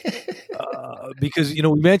 Because we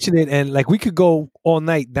mentioned it, and like we could go all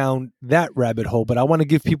night down that rabbit hole, but I want to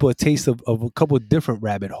give people a taste of a couple of different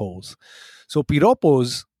rabbit holes. So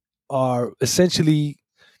piropos are essentially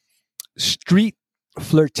street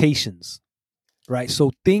flirtations, right?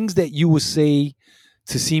 So things that you would say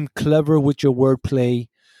to seem clever with your wordplay,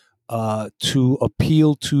 to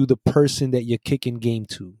appeal to the person that you're kicking game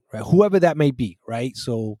to, right? Whoever that may be, right?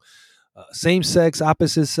 So same sex,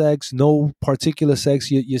 opposite sex, no particular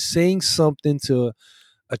sex. You're saying something to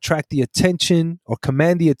attract the attention or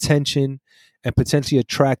command the attention and potentially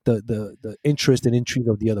attract the interest and intrigue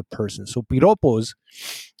of the other person. So piropos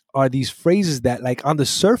are these phrases that, like, on the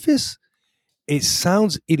surface, it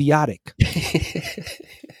sounds idiotic.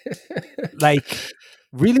 Like,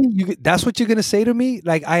 really, that's what you're gonna say to me?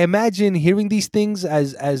 Like, I imagine hearing these things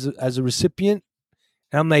as a recipient,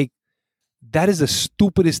 and I'm like, that is the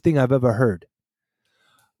stupidest thing I've ever heard.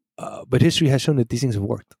 But history has shown that these things have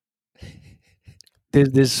worked.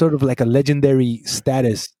 There's sort of like a legendary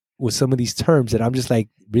status with some of these terms that I'm just like,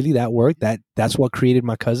 really, that worked? That's what created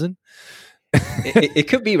my cousin? It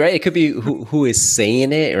could be, right? It could be who is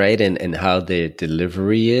saying it, right? And how their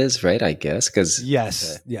delivery is, right? I guess, because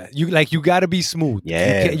yes, yeah, you got to be smooth.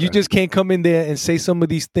 Yeah, you just can't come in there and say some of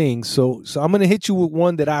these things. So I'm gonna hit you with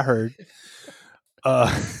one that I heard,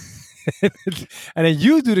 and then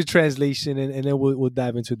you do the translation, and then we'll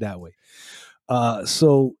dive into it that way.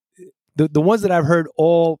 So the ones that I've heard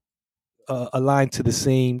all align to the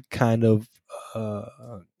same kind of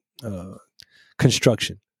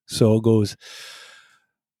construction. So it goes,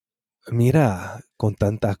 mira, con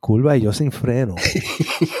tanta curva y yo sin freno.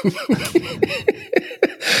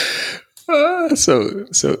 So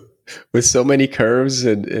with so many curves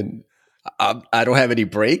and I don't have any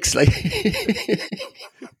brakes, like,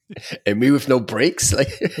 and me with no brakes,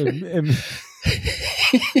 like, and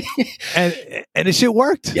the shit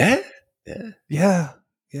worked. Yeah.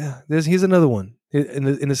 Here's another one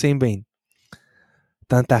in the same vein.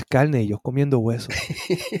 Tantas carne, yo comiendo hueso.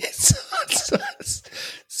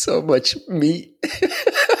 so much meat,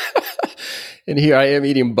 and here I am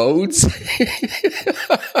eating bones.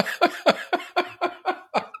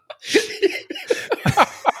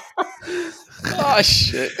 Oh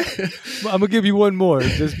shit! I'm gonna give you one more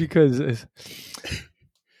just because.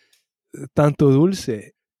 Tanto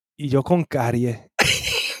dulce y yo con carie.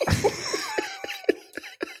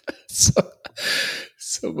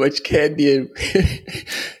 So much candy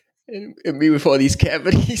and me with all these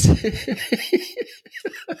cavities.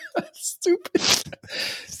 Stupid.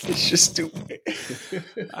 It's just stupid.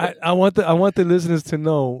 I want the listeners to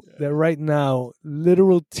know that right now,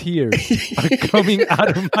 literal tears are coming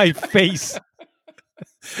out of my face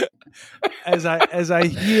as I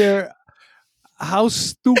hear how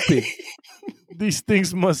stupid these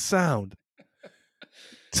things must sound.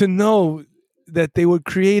 To know that they were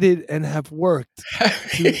created and have worked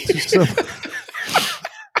to some...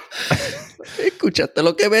 Escuchaste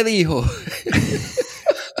lo que me dijo.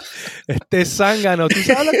 Este zángano. ¿Tú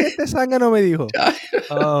sabes lo que este zángano me dijo?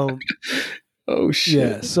 Oh shit.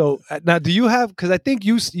 Yeah. So now, do you have? Because I think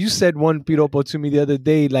you said one piropo to me the other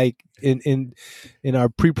day, like in our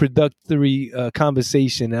pre-productory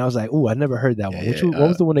conversation, and I was like, "Oh, I never heard that one." What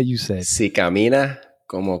was the one that you said? Si camina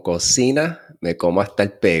como cocina, me como hasta el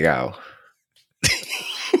pegado.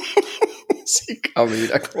 Si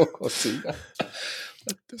camina como cocina.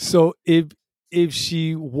 So if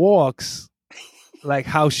she walks like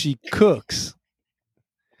how she cooks,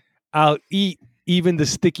 I'll eat even the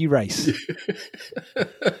sticky rice.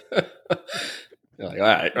 Like, all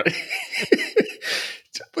right.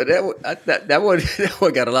 But that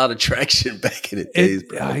one got a lot of traction back in the days,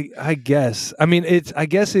 bro. I guess. I mean, I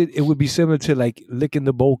guess it would be similar to like licking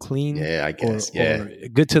the bowl clean. Yeah, I guess. Or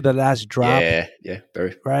good to the last drop. Yeah,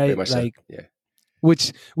 very much like so. Yeah.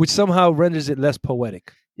 Which somehow renders it less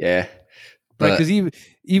poetic. Yeah. Right, because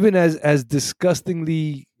even as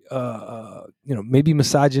disgustingly maybe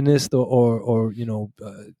misogynist or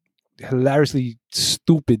hilariously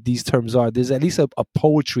stupid these terms are, there's at least a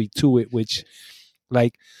poetry to it, which,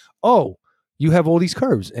 like, oh, you have all these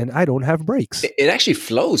curves and I don't have brakes. It actually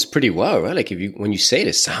flows pretty well, right? Like when you say it,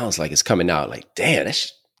 it sounds like it's coming out. Like, damn,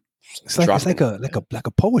 that's it's like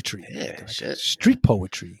a poetry. Yeah, like street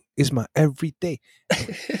poetry is my everyday.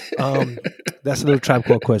 That's a little Tribe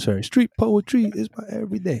Called Quest. Sorry, street poetry is my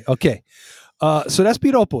everyday. Okay, so that's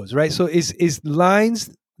piropos, right? So is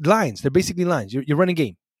lines. They're basically lines. You're running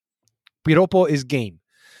game. Piropo is game.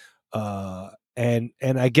 And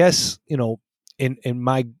I guess, in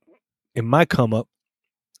my come up,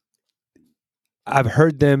 I've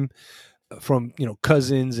heard them from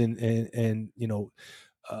cousins and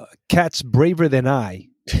cats braver than I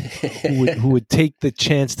who would take the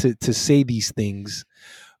chance to say these things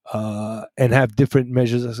and have different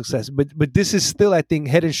measures of success. But this is still, I think,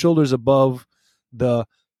 head and shoulders above the.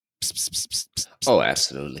 Oh,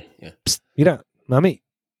 absolutely, yeah. Mira, mami,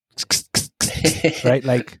 right?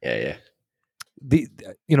 Like, yeah.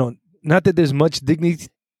 Not that there's much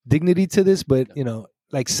dignity to this, but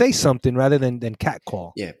like, say something rather than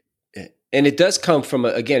catcall. Yeah. And it does come from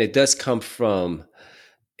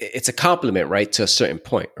it's a compliment, right, to a certain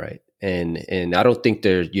point, right? And I don't think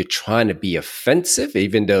you're trying to be offensive,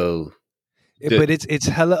 even though. But it's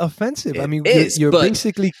hella offensive. I mean, you're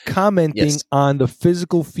basically commenting on the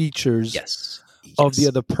physical features of the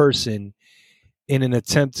other person in an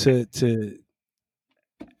attempt to.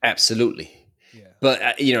 Absolutely. Yeah. But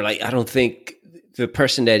like, I don't think the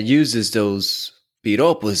person that uses those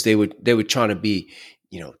piropos, they were trying to be,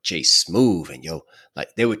 Jay Smooth and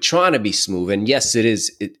like they were trying to be smooth. And yes, it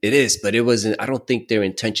is, but it wasn't. I don't think their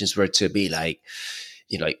intentions were to be like,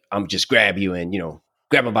 like, I'm just grab you and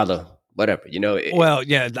grab him by the whatever, well,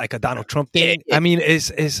 yeah, like a Donald Trump thing. I mean,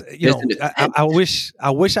 it's I wish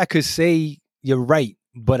I could say you're right,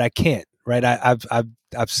 but I can't. Right? I've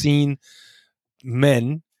seen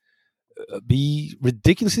men be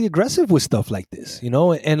ridiculously aggressive with stuff like this,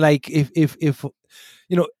 and like, if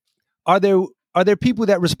are there people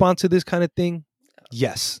that respond to this kind of thing?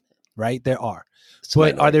 Yes, right, there are.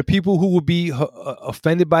 But are there people who will be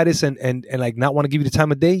offended by this and like not want to give you the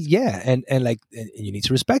time of day? Yeah, and you need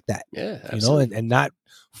to respect that. Yeah, absolutely. And not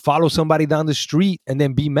follow somebody down the street and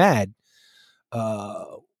then be mad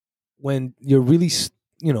when you're really,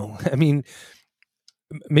 I mean,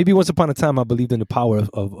 maybe once upon a time I believed in the power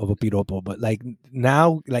of a piropo, but like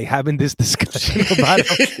now, like having this discussion about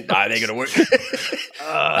it, nah, it ain't gonna work.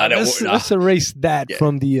 Let's erase that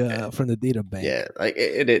from the data bank. Yeah, like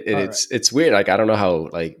it's weird. Like, I don't know how,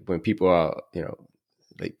 like, when people are,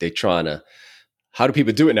 like, they trying to. How do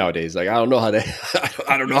people do it nowadays? Like, I don't know how that.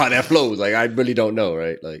 I don't know how that flows. Like, I really don't know.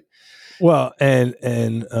 Right? Like, well, and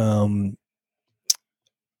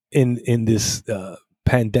in this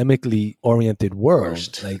pandemically oriented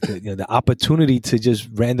world, like the opportunity to just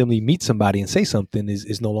randomly meet somebody and say something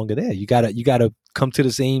is no longer there. You gotta come to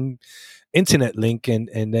the same internet link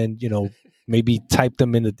and then maybe type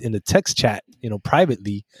them in the text chat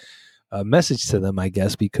privately, message to them, I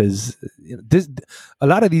guess, because a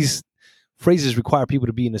lot of these phrases require people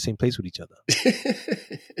to be in the same place with each other.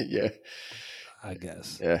 Yeah, I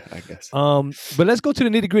guess. Yeah, I guess. But let's go to the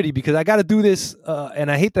nitty gritty, because I got to do this, and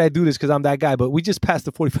I hate that I do this because I'm that guy. But we just passed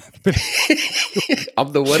the 45 minutes.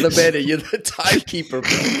 I'm the weatherman, and you're the timekeeper,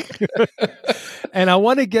 bro. And I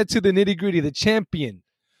want to get to the nitty gritty, the champion,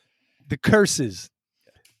 the curses,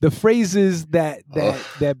 the phrases that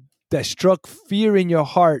struck fear in your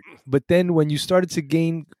heart. But then when you started to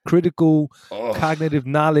gain critical cognitive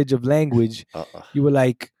knowledge of language, you were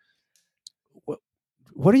like,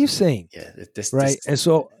 what are you saying? Yeah, right. And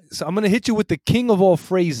so I'm gonna hit you with the king of all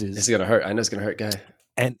phrases. This is gonna hurt. I know it's gonna hurt, guy.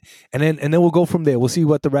 And then we'll go from there. We'll see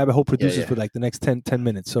what the rabbit hole produces for like the next 10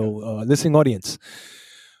 minutes. So listening audience,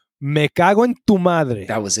 me cago en tu madre.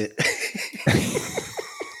 That was it.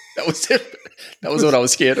 That was it. That was what I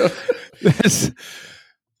was scared of.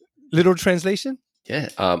 Literal translation? Yeah.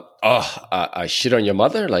 I shit on your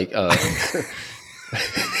mother? Like, like,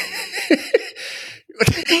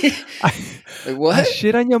 what? I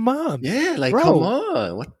shit on your mom. Yeah, like, bro, come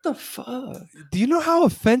on. What the fuck? Do you know how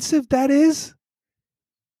offensive that is?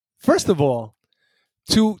 First of all,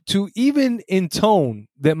 to even intone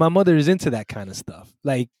that my mother is into that kind of stuff,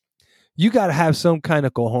 like, you got to have some kind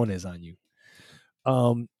of cojones on you.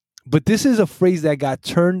 But this is a phrase that got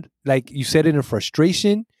turned, like, you said it in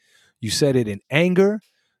frustration, you said it in anger,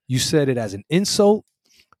 you said it as an insult,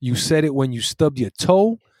 you said it when you stubbed your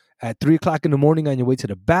toe at 3:00 in the morning on your way to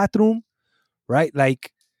the bathroom, right?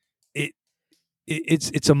 Like,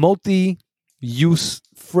 it's a multi-use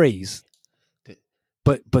phrase.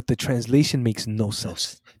 but the translation makes no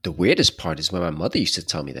sense. The weirdest part is when my mother used to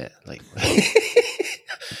tell me that. Like,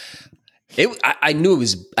 I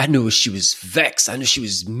knew she was vexed. I knew she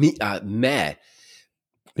was mad.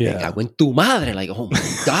 Yeah, like, I went through madre. Like, oh my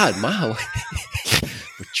God, ma,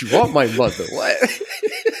 what you want, my mother? What?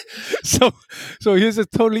 So here's a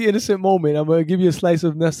totally innocent moment. I'm gonna give you a slice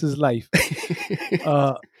of Nesta's life.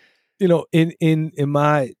 In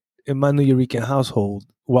my Nuyorican household,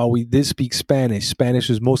 while we did speak Spanish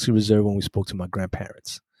was mostly reserved when we spoke to my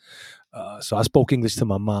grandparents. So I spoke English to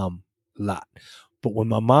my mom a lot. But when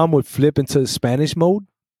my mom would flip into Spanish mode,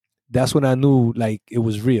 that's when I knew like it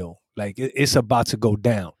was real. Like it's about to go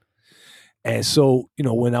down. And so,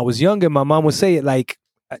 when I was younger, my mom would say it like,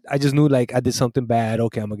 I just knew like I did something bad.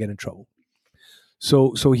 Okay, I'm gonna get in trouble.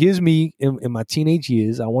 So here's me in my teenage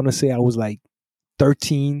years. I want to say I was like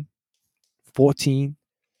 13, 14.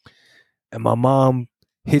 And my mom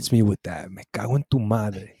hits me with that. Me cago en tu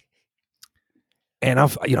madre. And I'm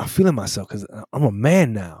feeling myself because I'm a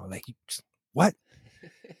man now. Like, what?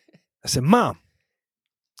 I said, Mom,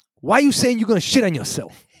 why are you saying you're going to shit on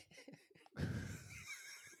yourself?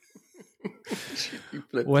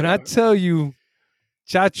 When I tell you,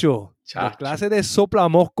 chacho, la clase de sopla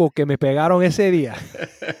mosco que me pegaron ese día.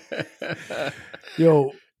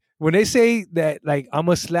 Yo, when they say that, like, I'm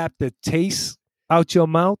going to slap the taste out your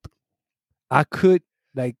mouth, I could,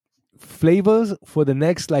 like, flavors for the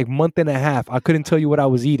next, like, month and a half. I couldn't tell you what I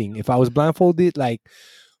was eating. If I was blindfolded, like,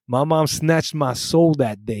 my mom snatched my soul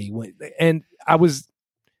that day. And I was,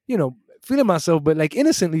 feeling myself, but, like,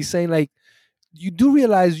 innocently saying, like, you do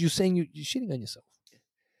realize you're saying you're shitting on yourself.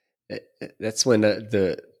 That's when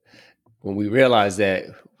when we realized that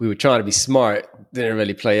we were trying to be smart, didn't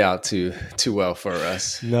really play out too well for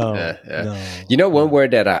us. No. One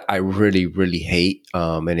word that I really, really hate,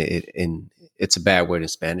 and it's a bad word in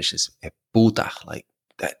Spanish, is puta. Like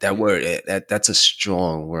that word, that's a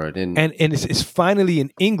strong word. And it's finally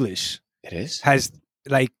in English. It is.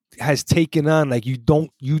 Has taken on, like, you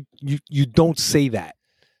don't say that.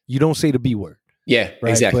 You don't say the B word. Yeah,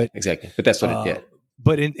 right? Exactly. But that's what it did.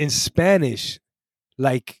 But in Spanish,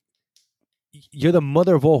 like, you're the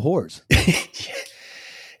mother of all whores.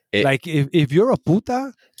 Like, if you're a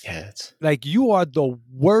puta, like, you are the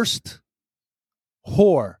worst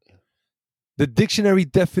whore. The dictionary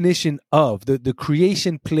definition of the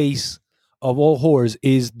creation place of all whores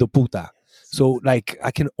is the puta. So, like, I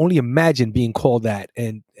can only imagine being called that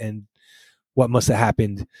and what must have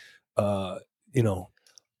happened, to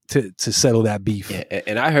settle that beef. Yeah,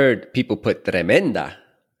 and I heard people put tremenda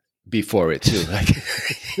before it too. Like,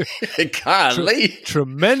 golly,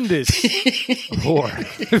 tremendous whore,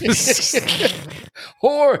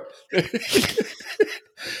 whore.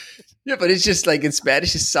 Yeah, but it's just like in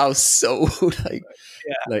Spanish, it sounds so like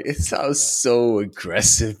it sounds so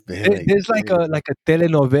aggressive, man. There's like a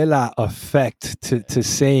telenovela effect to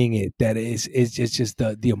saying it. That it's just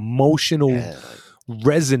the emotional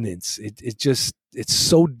resonance. It's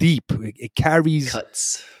so deep. It carries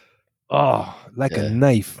cuts. Like a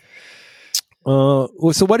knife.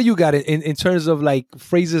 So what do you got in terms of, like,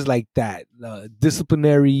 phrases like that,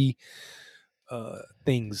 disciplinary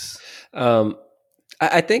things?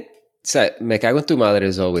 I think me cago en tu madre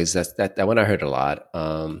is always that one I heard a lot.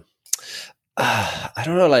 I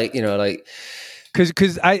don't know, like,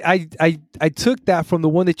 because I took that from the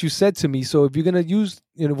one that you said to me. So if you're gonna use,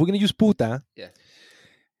 we're gonna use puta. Yeah.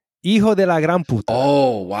 Hijo de la gran puta.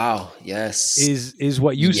 Oh, wow. Yes. Is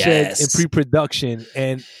what you said in pre-production.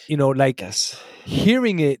 And,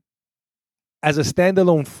 hearing it as a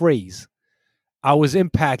standalone phrase, I was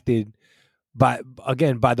impacted by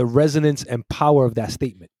the resonance and power of that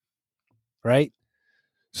statement. Right?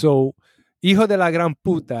 So, hijo de la gran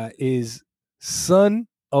puta is son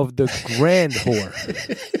of the grand whore.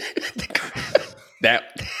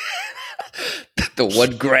 The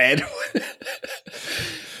one grand one.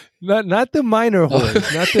 Not the minor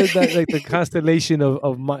whores, not the constellation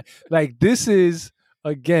of my, like, this is,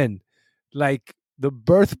 again, like, the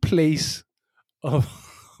birthplace of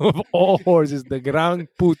all whores is the gran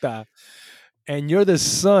puta, and you're the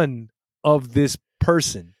son of this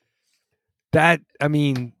person. That, I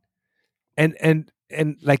mean, and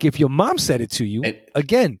like, if your mom said it to you,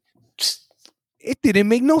 again, it didn't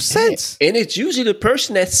make no sense. And it's usually the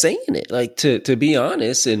person that's saying it. Like, to be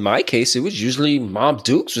honest, in my case, it was usually Mom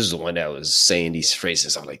Dukes was the one that was saying these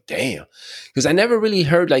phrases. I'm like, damn. Because I never really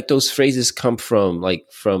heard, like, those phrases come from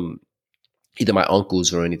either my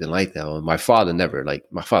uncles or anything like that. Or my father never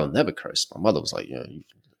cursed. My mother was like,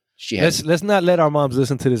 she had. Let's not let our moms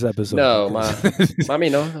listen to this episode. No, mommy,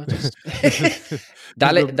 no. Just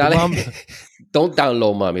dale. Mom, don't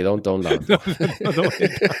download, mommy. Don't download.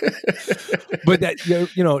 but that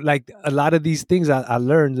like a lot of these things I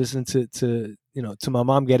learned listening to my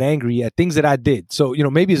mom get angry at things that I did. So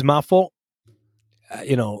maybe it's my fault.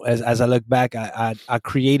 As I look back, I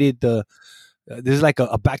created this is like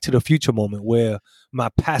a Back to the Future moment where my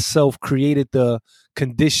past self created the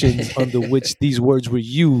conditions under which these words were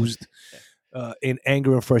used in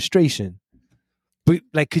anger and frustration. But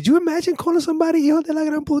like, could you imagine calling somebody hijo de la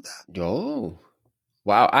gran puta? Oh,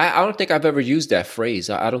 wow. I don't think I've ever used that phrase.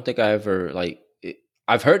 I don't think I ever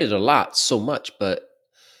I've heard it a lot, so much, but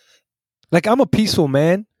like, I'm a peaceful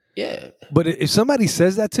man. Yeah. But if somebody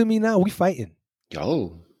says that to me now, we fighting.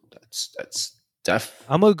 Yo, that's def.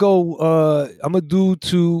 I'm gonna do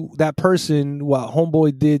to that person what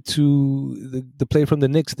homeboy did to the player from the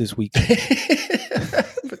Knicks this week.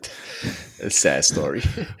 A sad story.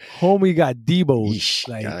 Homie got Debo'd.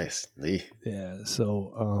 Guys. Yeah.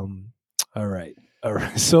 So all right.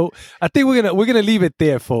 So I think we're gonna leave it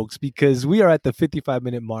there, folks, because we are at the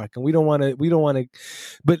 55-minute mark, and we don't want to.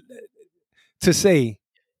 But to say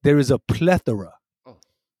there is a plethora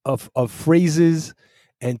of phrases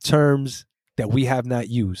and terms that we have not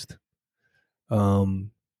used. Vete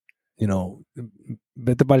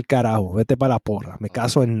pa'l carajo, vete pa la porra, me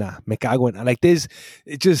caso en nada, me cago en nada. Like there's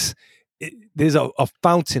a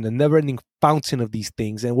fountain, a never-ending fountain of these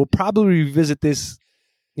things, and we'll probably revisit this,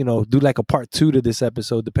 do like a part 2 to this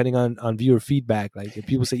episode, depending on viewer feedback. Like if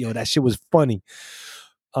people say, "Yo, that shit was funny,"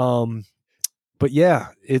 but yeah,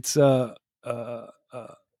 it's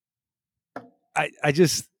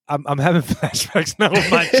I'm having flashbacks now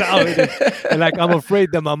of my childhood, and like I'm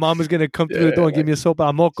afraid that my mom is gonna come through the door and give me a sopa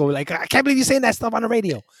a moco. Like, I can't believe you're saying that stuff on the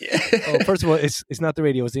radio. First of all, it's not the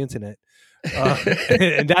radio; it's the internet,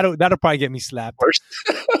 and that'll probably get me slapped.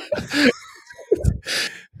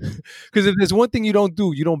 Because if there's one thing you don't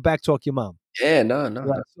do, you don't backtalk your mom. Yeah, no.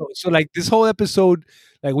 Right? So like this whole episode,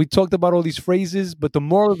 like we talked about all these phrases, but the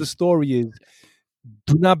moral of the story is,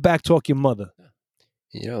 do not backtalk your mother.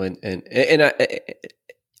 And I,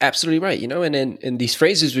 absolutely right. And these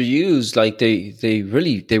phrases were used like they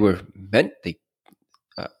were meant.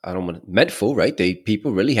 I don't want meant for, right?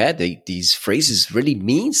 People really had these phrases really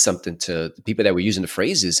mean something to the people that were using the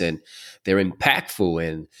phrases, and they're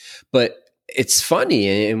impactful. But it's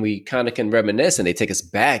funny, and we kind of can reminisce, and they take us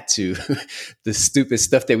back to the stupid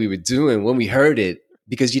stuff that we were doing when we heard it,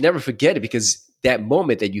 because you never forget it, because that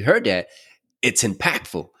moment that you heard that, it's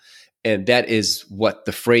impactful. And that is what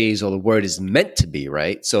the phrase or the word is meant to be,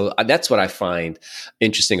 right? So that's what I find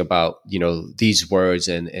interesting about, these words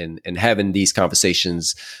and having these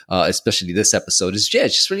conversations, especially this episode, is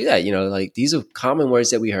it's just really that, like these are common words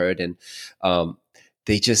that we heard, and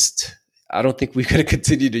I don't think we're going to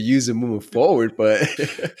continue to use them moving forward, but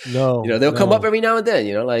no, they'll come up every now and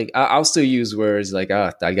then, like I'll still use words like,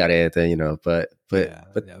 I got it, but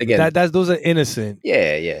again, those are innocent.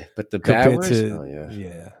 Yeah. But the bad words,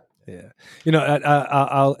 Yeah.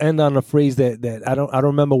 I'll end on a phrase that I don't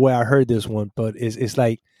remember where I heard this one, but it's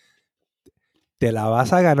like, te la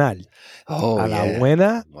vas a ganar, a la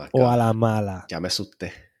buena o a la mala. Ya me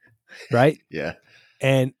asusté. Right? Yeah.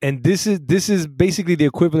 And this is basically the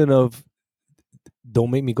equivalent of,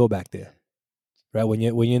 don't make me go back there. Right? When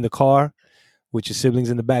you're in the car with your siblings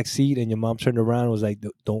in the back seat, and your mom turned around and was like,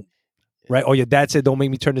 don't, right? Or your dad said, don't make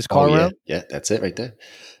me turn this car around. Yeah, that's it right there.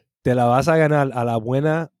 Te la vas a ganar a la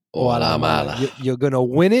buena o a la mala. You're going to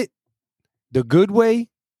win it the good way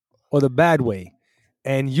or the bad way.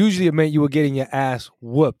 And usually it meant you were getting your ass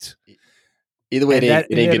whooped. Either way, it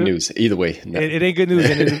ain't good news. Either way. No. It ain't good news.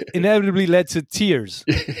 And it inevitably led to tears.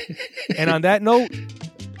 And on that note,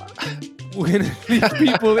 we're going to leave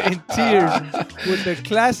people in tears with the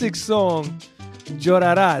classic song,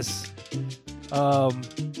 Llorarás.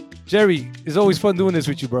 Jerry, it's always fun doing this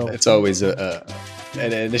with you, bro. It's always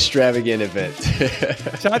an extravagant event.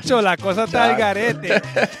 Chacho, la cosa está al garete.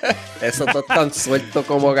 Eso está tan suelto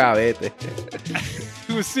como gavete.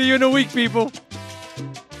 We'll see you in a week, people.